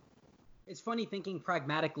 It's funny thinking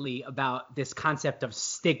pragmatically about this concept of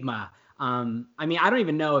stigma. I don't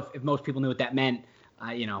even know if most people knew what that meant,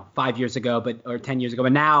 5 years ago, or 10 years ago.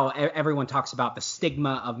 But now everyone talks about the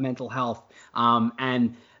stigma of mental health.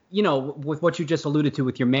 And with what you just alluded to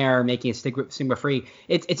with your mayor making it stigma free,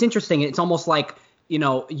 it's interesting. It's almost like, you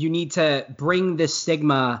need to bring this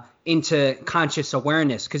stigma into conscious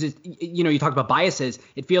awareness, because you talked about biases.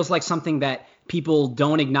 It feels like something that people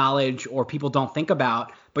don't acknowledge or people don't think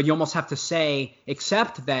about, but you almost have to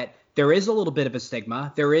accept that there is a little bit of a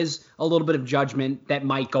stigma. There is a little bit of judgment that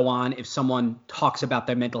might go on if someone talks about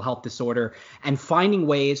their mental health disorder, and finding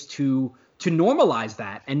ways to normalize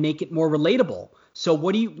that and make it more relatable. So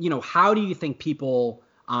how do you think people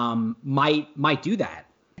might do that?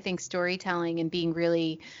 I think storytelling and being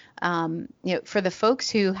really, for the folks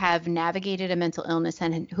who have navigated a mental illness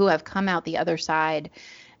and who have come out the other side,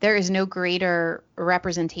 there is no greater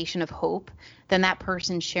representation of hope than that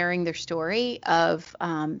person sharing their story of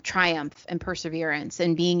triumph and perseverance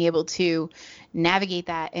and being able to navigate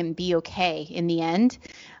that and be okay in the end.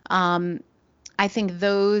 I think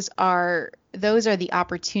those are the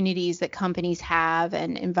opportunities that companies have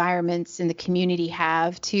and environments in the community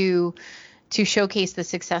have to showcase the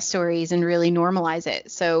success stories and really normalize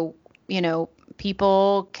it. So,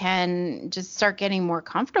 people can just start getting more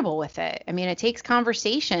comfortable with it. It takes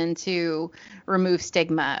conversation to remove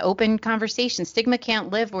stigma, open conversation. Stigma can't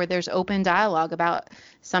live where there's open dialogue about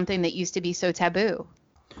something that used to be so taboo.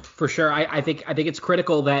 For sure. I think it's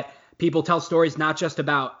critical that people tell stories not just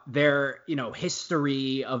about their,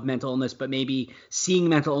 history of mental illness, but maybe seeing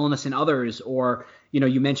mental illness in others, or,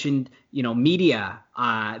 you mentioned, media,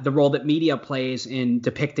 the role that media plays in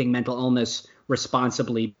depicting mental illness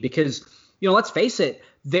responsibly, because, let's face it,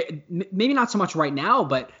 maybe not so much right now,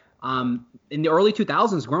 but in the early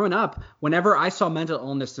 2000s, growing up, whenever I saw mental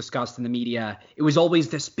illness discussed in the media, it was always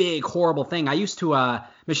this big, horrible thing. I used to,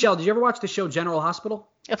 Michelle, did you ever watch the show General Hospital?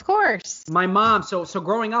 Of course. My mom, so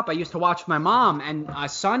growing up, I used to watch my mom, and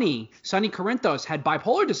Sunny Corinthos had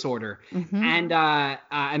bipolar disorder. Mm-hmm.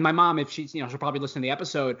 And my mom, if she's, she'll probably listen to the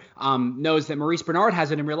episode, knows that Maurice Bernard has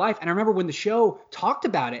it in real life. And I remember when the show talked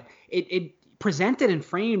about it, presented and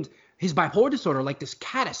framed his bipolar disorder like this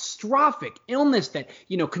catastrophic illness that,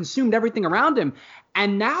 consumed everything around him.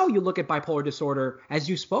 And now you look at bipolar disorder, as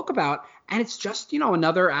you spoke about, and it's just,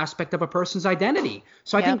 another aspect of a person's identity.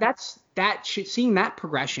 So I think seeing that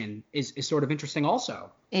progression is sort of interesting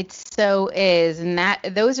also. It so is. And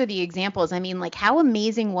those are the examples. I mean, like, how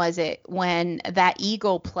amazing was it when that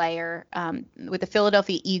Eagle player with the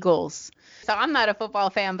Philadelphia Eagles? So I'm not a football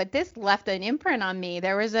fan, but this left an imprint on me.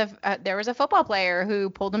 There was a football player who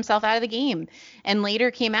pulled himself out of the game and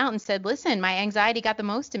later came out and said, listen, my anxiety got the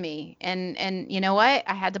most of me. And you know what?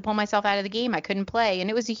 I had to pull myself out of the game. I couldn't play. And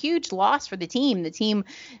it was a huge loss for the team. The team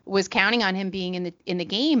was counting on him being in the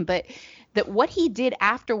game, but that what he did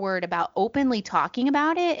afterward about openly talking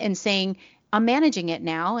about it and saying, I'm managing it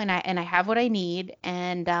now and I have what I need.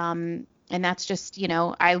 And that's just,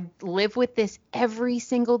 I live with this every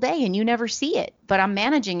single day and you never see it, but I'm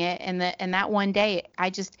managing it. And that one day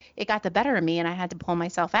it got the better of me and I had to pull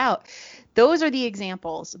myself out. Those are the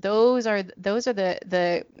examples. Those are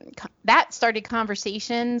the that started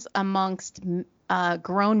conversations amongst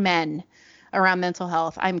grown men around mental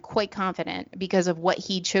health. I'm quite confident because of what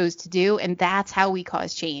he chose to do. And that's how we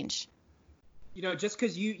cause change. Just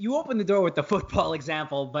because you opened the door with the football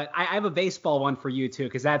example, but I have a baseball one for you too,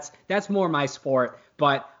 because that's more my sport.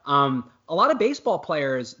 But a lot of baseball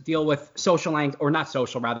players deal with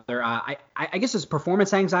I guess it's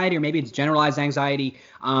performance anxiety, or maybe it's generalized anxiety.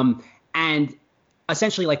 And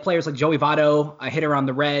essentially, like players like Joey Votto, a hitter on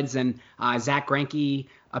the Reds, and Zach Greinke,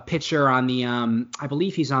 a pitcher on the I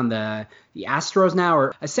believe he's on the Astros now,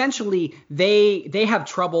 or essentially they have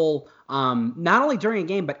trouble not only during a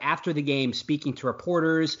game but after the game speaking to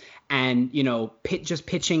reporters and just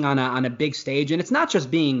pitching on a big stage. And it's not just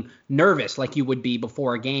being nervous like you would be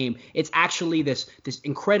before a game. It's actually this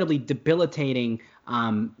incredibly debilitating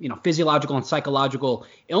physiological and psychological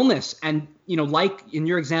illness. And like in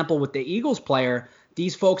your example with the Eagles player,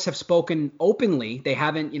 these folks have spoken openly. They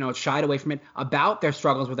haven't, shied away from it about their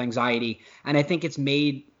struggles with anxiety. And I think it's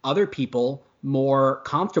made other people more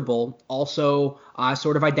comfortable also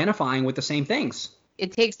sort of identifying with the same things.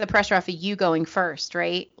 It takes the pressure off of you going first,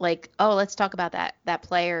 right? Like, oh, let's talk about that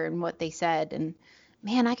player and what they said. And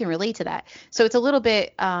man, I can relate to that. So it's a little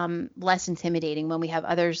bit less intimidating when we have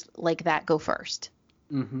others like that go first.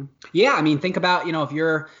 Mm-hmm. Yeah, I mean, think about, if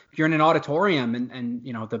you're in an auditorium and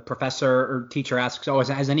the professor or teacher asks, oh,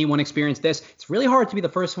 has anyone experienced this? It's really hard to be the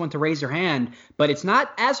first one to raise your hand, but it's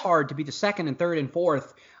not as hard to be the second and third and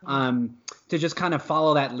fourth to just kind of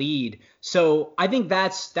follow that lead. So I think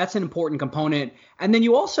that's an important component. And then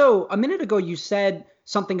you also, a minute ago, you said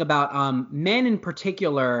something about men in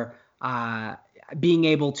particular being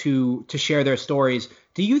able to share their stories.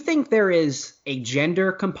 Do you think there is a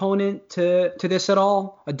gender component to this at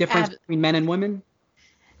all? A difference between men and women?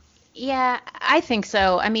 Yeah, I think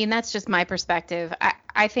so. I mean, that's just my perspective.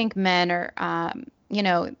 I think men are,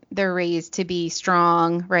 they're raised to be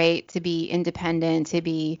strong, right? To be independent, to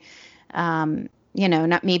be, not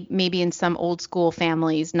maybe in some old school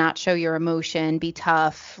families, not show your emotion, be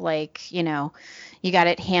tough, like, you got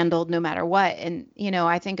it handled no matter what. And,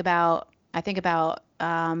 I think about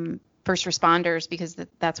first responders, because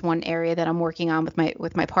that's one area that I'm working on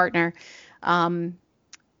with my partner. And,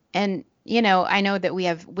 I know that we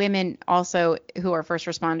have women also who are first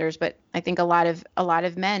responders, but I think a lot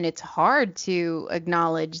of men, it's hard to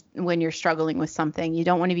acknowledge when you're struggling with something. You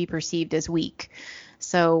don't want to be perceived as weak.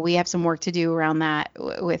 So we have some work to do around that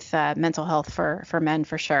with mental health for men,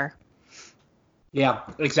 for sure. Yeah,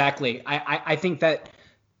 exactly. I think that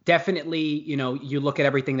definitely, you look at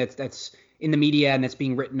everything that's in the media and that's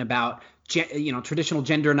being written about, traditional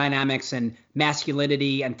gender dynamics and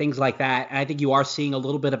masculinity and things like that. And I think you are seeing a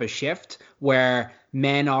little bit of a shift where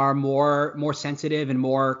men are more sensitive and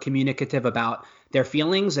more communicative about their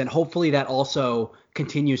feelings. And hopefully that also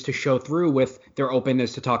continues to show through with their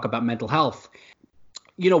openness to talk about mental health.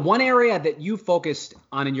 One area that you focused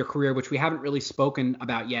on in your career, which we haven't really spoken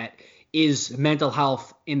about yet, is mental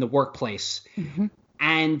health in the workplace. Mm-hmm.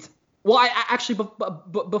 And well, I actually,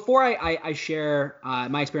 before I share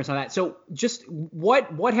my experience on that, so just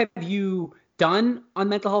what have you done on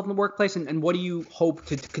mental health in the workplace, and what do you hope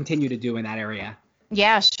to continue to do in that area?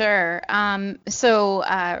 Yeah, sure.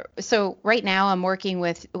 So right now I'm working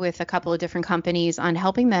with a couple of different companies on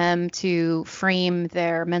helping them to frame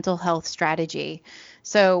their mental health strategy.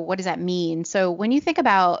 So what does that mean? So when you think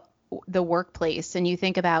about the workplace and you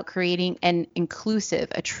think about creating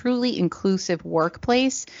a truly inclusive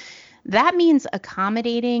workplace, that means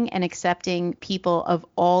accommodating and accepting people of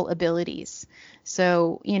all abilities.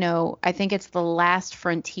 So, I think it's the last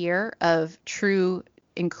frontier of true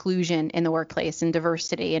inclusion in the workplace and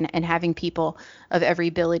diversity and having people of every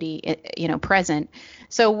ability, present.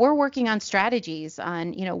 So we're working on strategies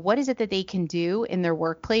on, what is it that they can do in their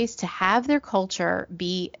workplace to have their culture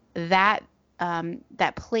be that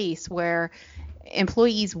place where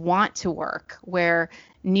employees want to work, where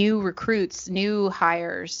new recruits, new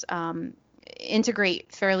hires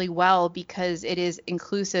integrate fairly well because it is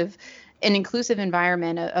an inclusive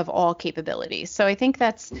environment of all capabilities. So I think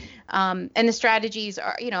that's, and the strategies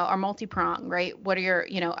are multi-pronged, right? What are your,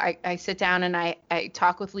 I sit down and I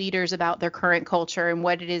talk with leaders about their current culture and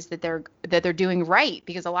what it is that they're doing right,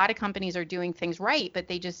 because a lot of companies are doing things right, but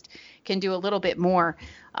they just can do a little bit more.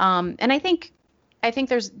 And I think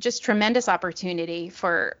there's just tremendous opportunity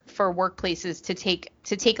for workplaces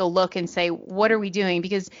to take a look and say, what are we doing?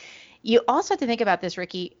 Because you also have to think about this,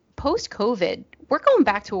 Ricky. Post-COVID, we're going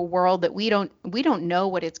back to a world that we don't know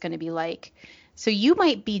what it's going to be like. So you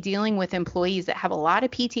might be dealing with employees that have a lot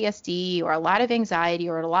of PTSD or a lot of anxiety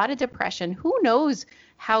or a lot of depression. Who knows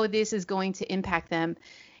how this is going to impact them?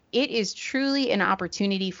 It is truly an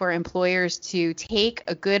opportunity for employers to take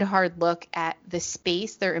a good hard look at the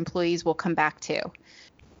space their employees will come back to.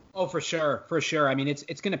 Oh, for sure. I mean,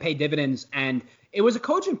 it's going to pay dividends. And it was a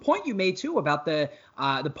cogent point you made, too, about the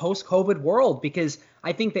post-COVID world, because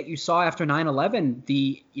I think that you saw after 9/11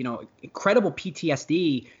 the, incredible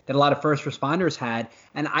PTSD that a lot of first responders had.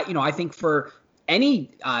 And I think for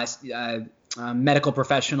any medical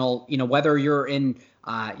professional, whether you're in,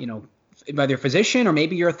 whether you're a physician or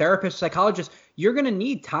maybe you're a therapist, psychologist, you're going to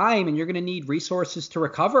need time and you're going to need resources to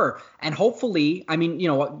recover. And hopefully, I mean,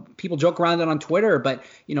 people joke around it on Twitter, but,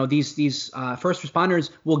 these first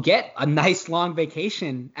responders will get a nice long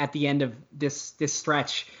vacation at the end of this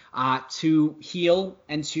stretch to heal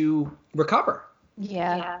and to recover.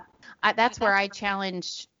 Yeah. That's where I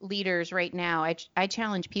challenge leaders right now. I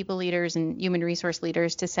challenge people leaders and human resource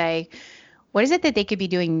leaders to say, what is it that they could be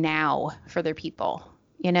doing now for their people?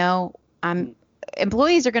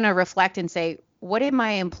 Employees are going to reflect and say, what did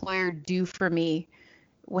my employer do for me?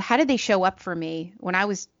 How did they show up for me when I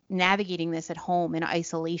was navigating this at home in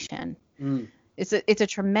isolation? It's a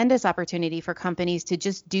tremendous opportunity for companies to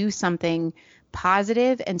just do something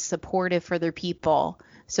positive and supportive for their people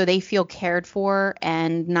so they feel cared for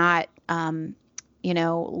and not,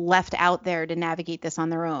 left out there to navigate this on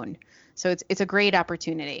their own. So it's a great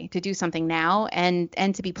opportunity to do something now and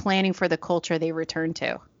to be planning for the culture they return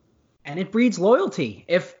to. And it breeds loyalty.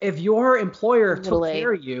 If your employer Totally. took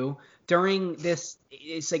care of you during this,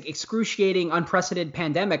 it's like excruciating, unprecedented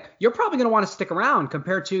pandemic, you're probably going to want to stick around,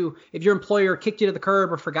 compared to if your employer kicked you to the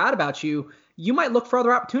curb or forgot about you. You might look for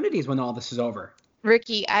other opportunities when all this is over.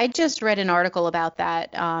 Ricky, I just read an article about that.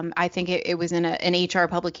 I think it was in an HR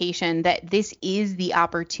publication, that this is the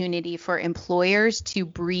opportunity for employers to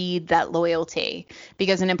breed that loyalty,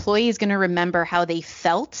 because an employee is going to remember how they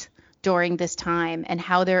felt during this time and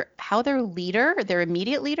how their leader, their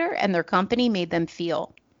immediate leader, and their company made them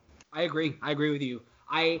feel. I agree with you.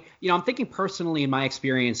 I'm thinking personally in my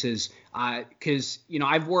experiences, because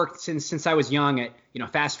I've worked since I was young at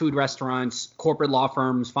fast food restaurants, corporate law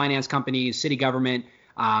firms, finance companies, city government,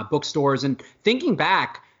 bookstores, and thinking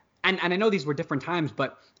back, and I know these were different times,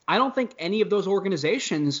 but I don't think any of those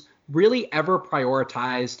organizations really ever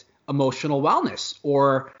prioritized emotional wellness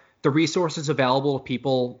or the resources available to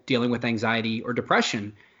people dealing with anxiety or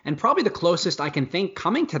depression. And probably the closest I can think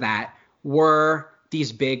coming to that were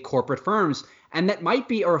these big corporate firms. And that might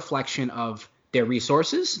be a reflection of their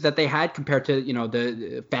resources that they had compared to,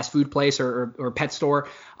 the fast food place or pet store.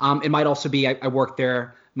 It might also be I worked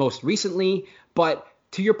there most recently. But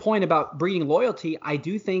to your point about breeding loyalty, I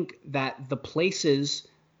do think that the places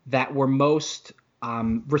that were most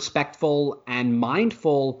respectful and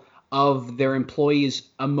mindful of their employees'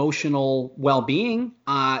 emotional well-being,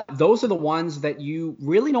 those are the ones that you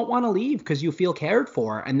really don't want to leave because you feel cared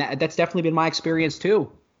for. And that's definitely been my experience too.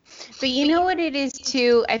 But you know what it is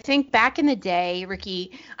too? I think back in the day,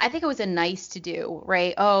 Ricky, I think it was a nice to do,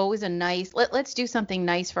 right? Oh, it was a nice, let's do something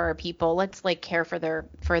nice for our people. Let's care for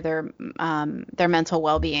their mental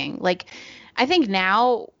well-being. I think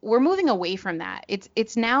now we're moving away from that.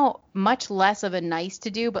 It's now much less of a nice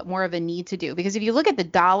to do, but more of a need to do. Because if you look at the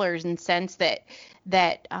dollars and cents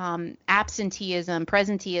that absenteeism,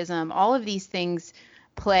 presenteeism, all of these things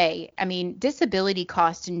play. I mean, disability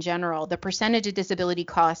costs in general, the percentage of disability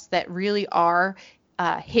costs that really are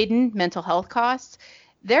hidden mental health costs,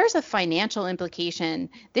 there's a financial implication.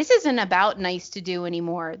 This isn't about nice to do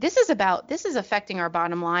anymore. This is affecting our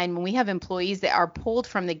bottom line when we have employees that are pulled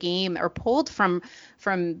from the game or pulled from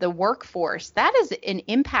the workforce. That is an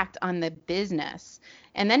impact on the business.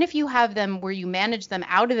 And then if you have them where you manage them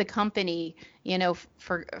out of the company,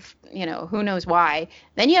 for who knows why,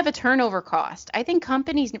 then you have a turnover cost. I think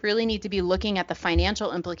companies really need to be looking at the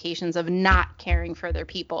financial implications of not caring for their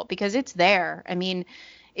people, because it's there. I mean,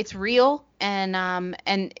 it's real, and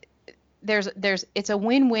it's a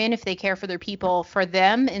win-win if they care for their people, for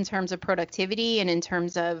them in terms of productivity and in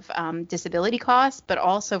terms of disability costs, but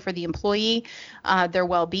also for the employee, their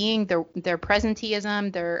well-being, their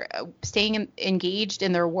presenteeism, their staying engaged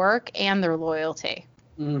in their work, and their loyalty.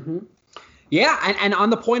 Mm-hmm. Yeah, and on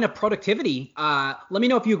the point of productivity, let me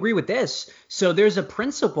know if you agree with this. So there's a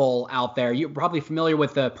principle out there. You're probably familiar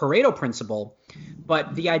with the Pareto principle,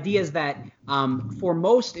 but the idea is that for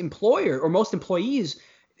most employees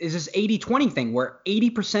is this 80-20 thing where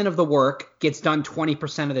 80% of the work gets done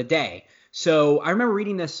 20% of the day. So I remember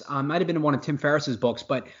reading this, might have been in one of Tim Ferriss's books,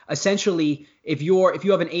 but essentially if you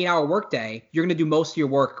have an 8-hour workday, you're going to do most of your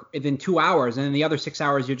work within 2 hours, and then the other 6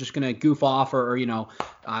 hours you're just going to goof off or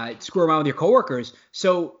screw around with your coworkers.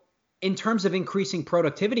 So in terms of increasing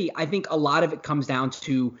productivity, I think a lot of it comes down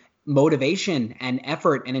to motivation and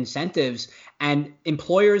effort and incentives. And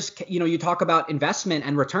employers, you talk about investment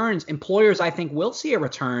and returns. Employers, I think, will see a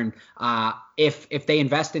return if they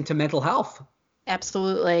invest into mental health.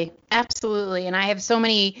 Absolutely. And I have so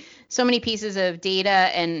many pieces of data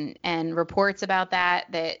and reports about that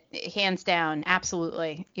hands down,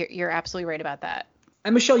 absolutely. You're absolutely right about that.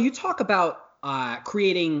 And Michelle, you talk about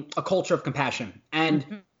creating a culture of compassion, and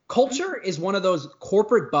mm-hmm. Culture is one of those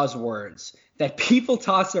corporate buzzwords that people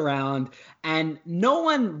toss around and no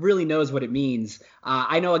one really knows what it means.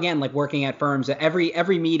 I know, again, like working at firms,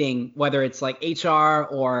 every meeting, whether it's like HR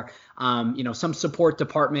or some support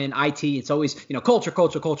department, IT, it's always,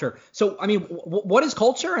 culture. So, I mean, what is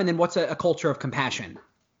culture, and then what's a culture of compassion?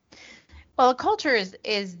 Well, a culture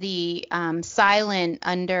is the silent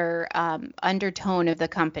undertone of the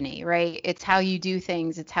company, right? It's how you do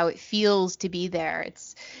things. It's how it feels to be there.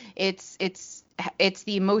 It's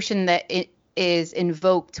the emotion that it is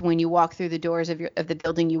invoked when you walk through the doors of the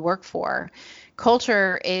building you work for.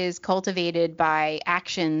 Culture is cultivated by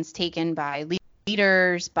actions taken by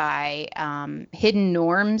leaders, by hidden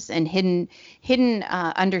norms and hidden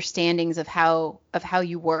understandings of how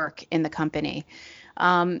you work in the company.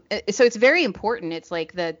 So it's very important. It's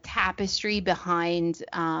like the tapestry behind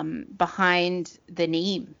the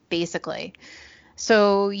name, basically.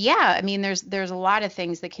 So yeah, I mean, there's a lot of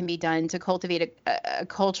things that can be done to cultivate a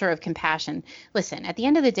culture of compassion. Listen, at the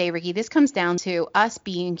end of the day, Ricky, this comes down to us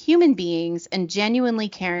being human beings and genuinely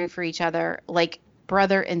caring for each other like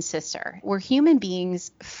brother and sister. We're human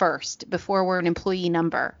beings first before we're an employee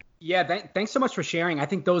number. Yeah, thanks so much for sharing. I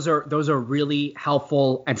think those are really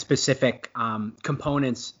helpful and specific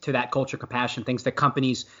components to that culture compassion, things that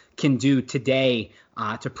companies can do today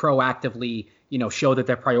to proactively, show that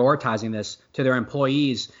they're prioritizing this to their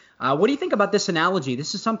employees. What do you think about this analogy?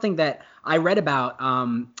 This is something that I read about.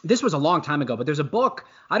 This was a long time ago, but there's a book.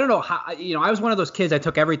 I don't know how, I was one of those kids. I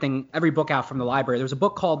took every book out from the library. There's a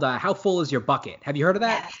book called How Full Is Your Bucket? Have you heard of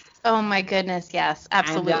that? Yes. Oh my goodness. Yes,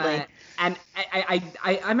 absolutely. And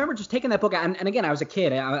I remember just taking that book out. And again, I was a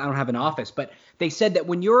kid. I don't have an office, but they said that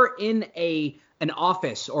when you're in an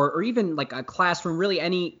office or even like a classroom, really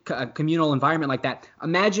any communal environment like that,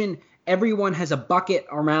 imagine everyone has a bucket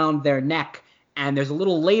around their neck and there's a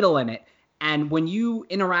little ladle in it. And when you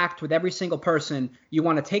interact with every single person, you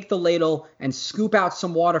want to take the ladle and scoop out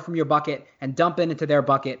some water from your bucket and dump it into their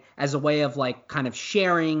bucket as a way of like kind of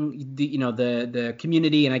sharing the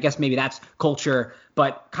community. And I guess maybe that's culture,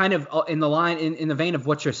 but kind of in the vein of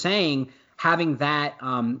what you're saying, having that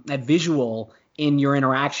visual in your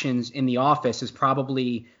interactions in the office is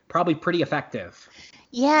probably pretty effective.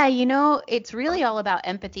 Yeah, it's really all about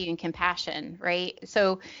empathy and compassion, right?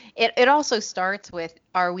 So it also starts with,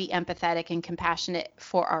 are we empathetic and compassionate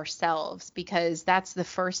for ourselves? Because that's the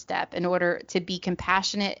first step. In order to be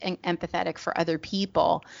compassionate and empathetic for other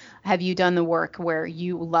people, have you done the work where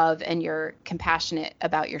you love and you're compassionate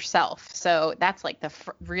about yourself? So that's like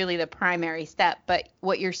really the primary step. But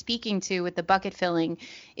what you're speaking to with the bucket filling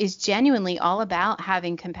is genuinely all about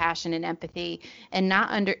having compassion and empathy, and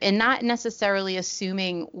not necessarily assuming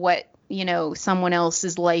what someone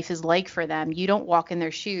else's life is like for them. You don't walk in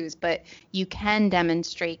their shoes, but you can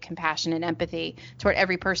demonstrate compassion and empathy toward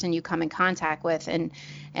every person you come in contact with. And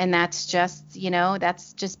that's just,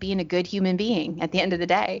 that's just being a good human being at the end of the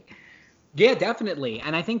day. Yeah, definitely.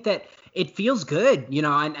 And I think that it feels good,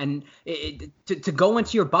 and to go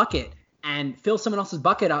into your bucket and fill someone else's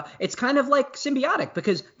bucket up. It's kind of like symbiotic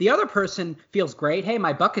because the other person feels great. Hey,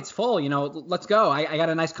 my bucket's full, let's go. I got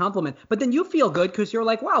a nice compliment. But then you feel good because you're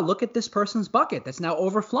like, wow, look at this person's bucket that's now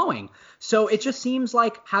overflowing. So it just seems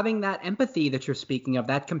like having that empathy that you're speaking of,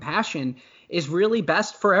 that compassion, is really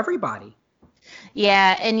best for everybody.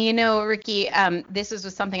 Yeah. And, Ricky, this was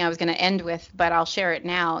something I was going to end with, but I'll share it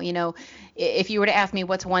now. If you were to ask me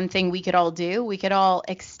what's one thing we could all do, we could all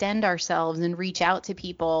extend ourselves and reach out to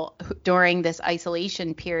people during this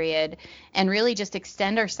isolation period and really just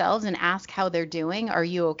extend ourselves and ask how they're doing. Are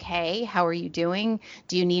you okay? How are you doing?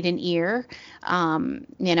 Do you need an ear?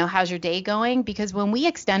 How's your day going? Because when we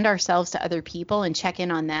extend ourselves to other people and check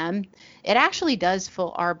in on them, it actually does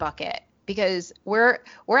fill our bucket. Because we're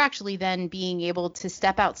actually then being able to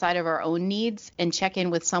step outside of our own needs and check in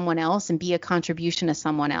with someone else and be a contribution to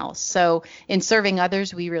someone else. So in serving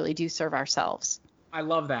others, we really do serve ourselves. I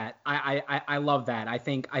love that. I love that. I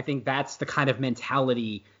think that's the kind of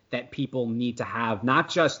mentality that people need to have, not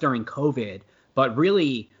just during COVID, but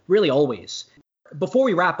really, really always. Before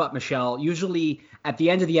we wrap up, Michelle, usually at the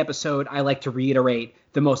end of the episode, I like to reiterate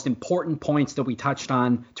the most important points that we touched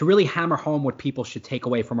on to really hammer home what people should take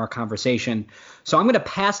away from our conversation. So I'm going to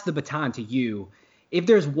pass the baton to you. If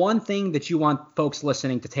there's one thing that you want folks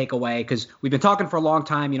listening to take away, because we've been talking for a long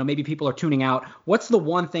time, maybe people are tuning out. What's the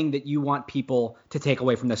one thing that you want people to take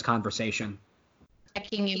away from this conversation?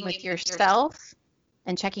 Checking in with yourself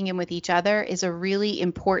and checking in with each other is a really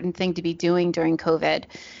important thing to be doing during COVID.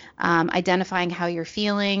 Identifying how you're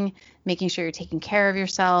feeling, making sure you're taking care of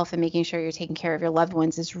yourself, and making sure you're taking care of your loved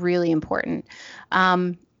ones is really important.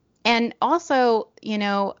 And also,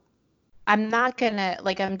 I'm not going to,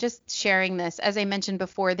 I'm just sharing this. As I mentioned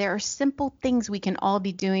before, there are simple things we can all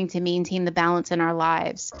be doing to maintain the balance in our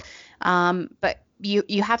lives. But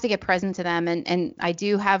you have to get present to them. And I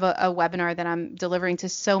do have a webinar that I'm delivering to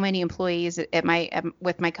so many employees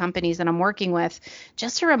with my companies that I'm working with,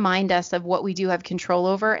 just to remind us of what we do have control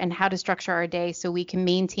over and how to structure our day so we can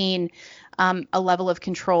maintain a level of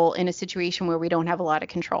control in a situation where we don't have a lot of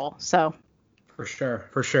control. So for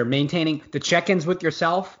sure. Maintaining the check-ins with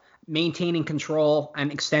yourself, maintaining control,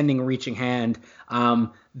 and extending a reaching hand.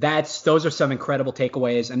 Those are some incredible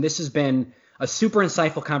takeaways. And this has been a super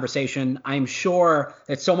insightful conversation. I'm sure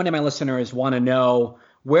that so many of my listeners want to know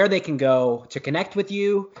where they can go to connect with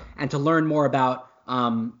you and to learn more about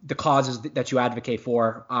the causes that you advocate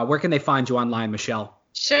for. Where can they find you online, Michelle?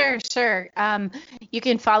 Sure. You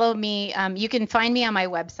can follow me. You can find me on my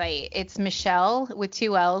website. It's Michelle with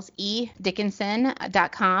 2 L's,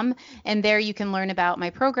 Dickinson.com. And there you can learn about my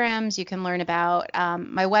programs. You can learn about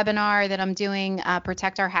my webinar that I'm doing,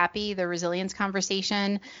 Protect Our Happy, the resilience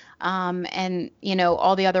conversation. And,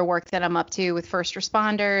 all the other work that I'm up to with first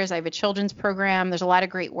responders. I have a children's program. There's a lot of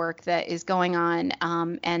great work that is going on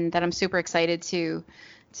and that I'm super excited to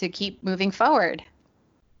keep moving forward.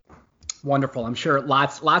 Wonderful. I'm sure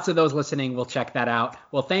lots of those listening will check that out.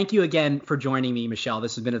 Well, thank you again for joining me, Michelle.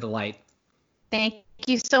 This has been a delight. Thank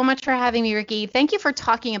you so much for having me, Ricky. Thank you for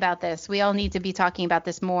talking about this. We all need to be talking about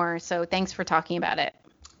this more. So thanks for talking about it.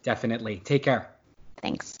 Definitely. Take care.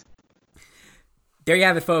 Thanks. There you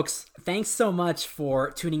have it, folks. Thanks so much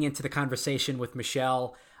for tuning into the conversation with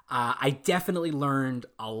Michelle. I definitely learned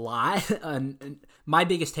a lot. My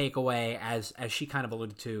biggest takeaway, as she kind of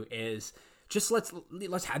alluded to, is just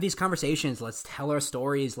let's have these conversations. Let's tell our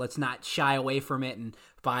stories. Let's not shy away from it. And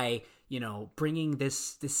by, bringing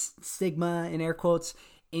this stigma, in air quotes,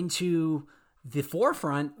 into the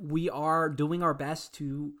forefront, we are doing our best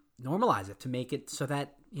to normalize it, to make it so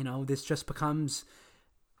that, this just becomes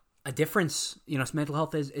a difference. Mental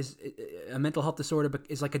health is a mental health disorder, but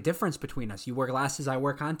is like a difference between us. You wear glasses, I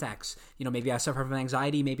wear contacts. Maybe I suffer from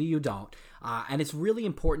anxiety, maybe you don't. And it's really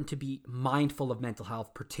important to be mindful of mental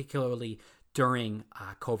health, particularly during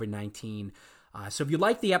COVID-19. So if you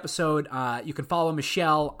like the episode, you can follow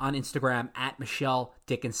Michelle on Instagram at Michelle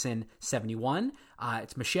Dickinson71.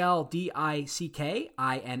 It's Michelle Dickinson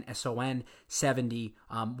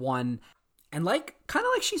 71. And kind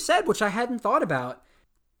of like she said, which I hadn't thought about,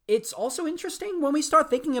 it's also interesting when we start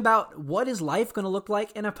thinking about what is life going to look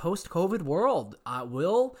like in a post-COVID world.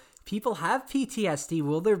 Will people have PTSD?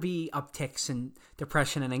 Will there be upticks in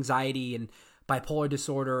depression and anxiety and bipolar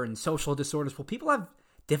disorder and social disorders? Will people have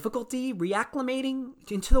difficulty reacclimating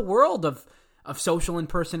into the world of social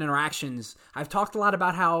in-person interactions? I've talked a lot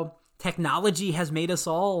about how technology has made us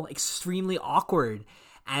all extremely awkward,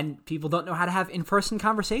 and people don't know how to have in-person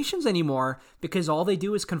conversations anymore because all they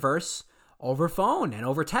do is converse over phone and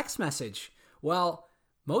over text message. Well,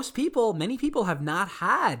 many people have not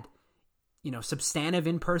had substantive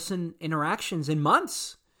in-person interactions in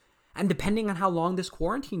months. And depending on how long this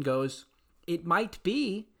quarantine goes, it might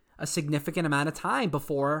be a significant amount of time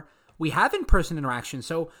before we have in-person interaction.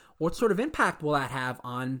 So what sort of impact will that have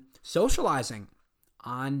on socializing,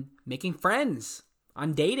 on making friends,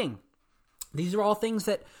 on dating? These are all things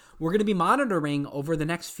that we're going to be monitoring over the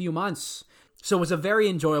next few months. So it was a very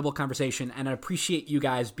enjoyable conversation, and I appreciate you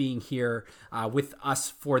guys being here with us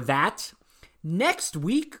for that. Next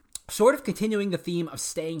week, sort of continuing the theme of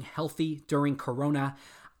staying healthy during Corona,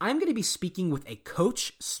 I'm going to be speaking with a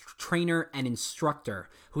coach, trainer, and instructor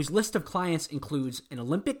whose list of clients includes an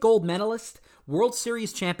Olympic gold medalist, World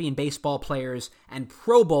Series champion baseball players, and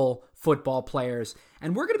Pro Bowl football players.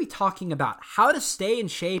 And we're going to be talking about how to stay in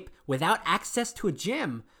shape without access to a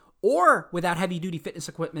gym or without heavy-duty fitness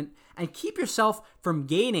equipment and keep yourself from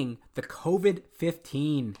gaining the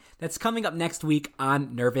COVID-15. That's coming up next week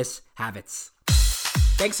on Nervous Habits.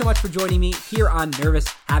 Thanks so much for joining me here on Nervous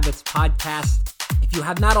Habits Podcast. If you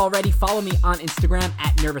have not already, follow me on Instagram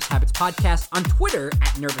at Nervous Habits Podcast, on Twitter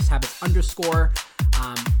at Nervous Habits _.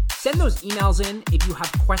 Send those emails in if you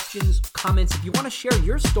have questions, comments, if you want to share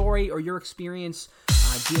your story or your experience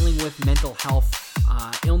dealing with mental health,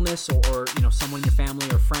 illness, or someone in your family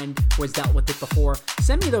or friend who has dealt with it before.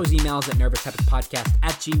 Send me those emails at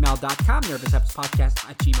nervoushabitspodcast@gmail.com,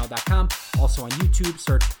 nervoushabitspodcast@gmail.com. Also on YouTube,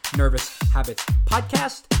 search Nervous Habits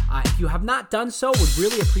Podcast. If you have not done so, would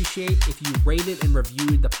really appreciate if you rated and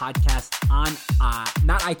reviewed the podcast on,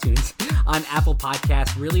 not iTunes, on Apple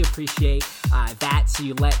Podcasts. Really appreciate that. So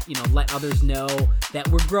you let others know that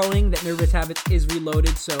we're growing, that Nervous Habits is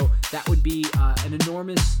reloaded. So that would be an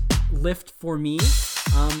enormous lift for me.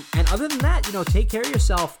 And other than that, take care of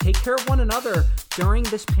yourself, take care of one another during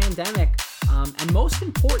this pandemic. And most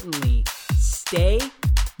importantly, stay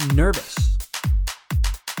nervous.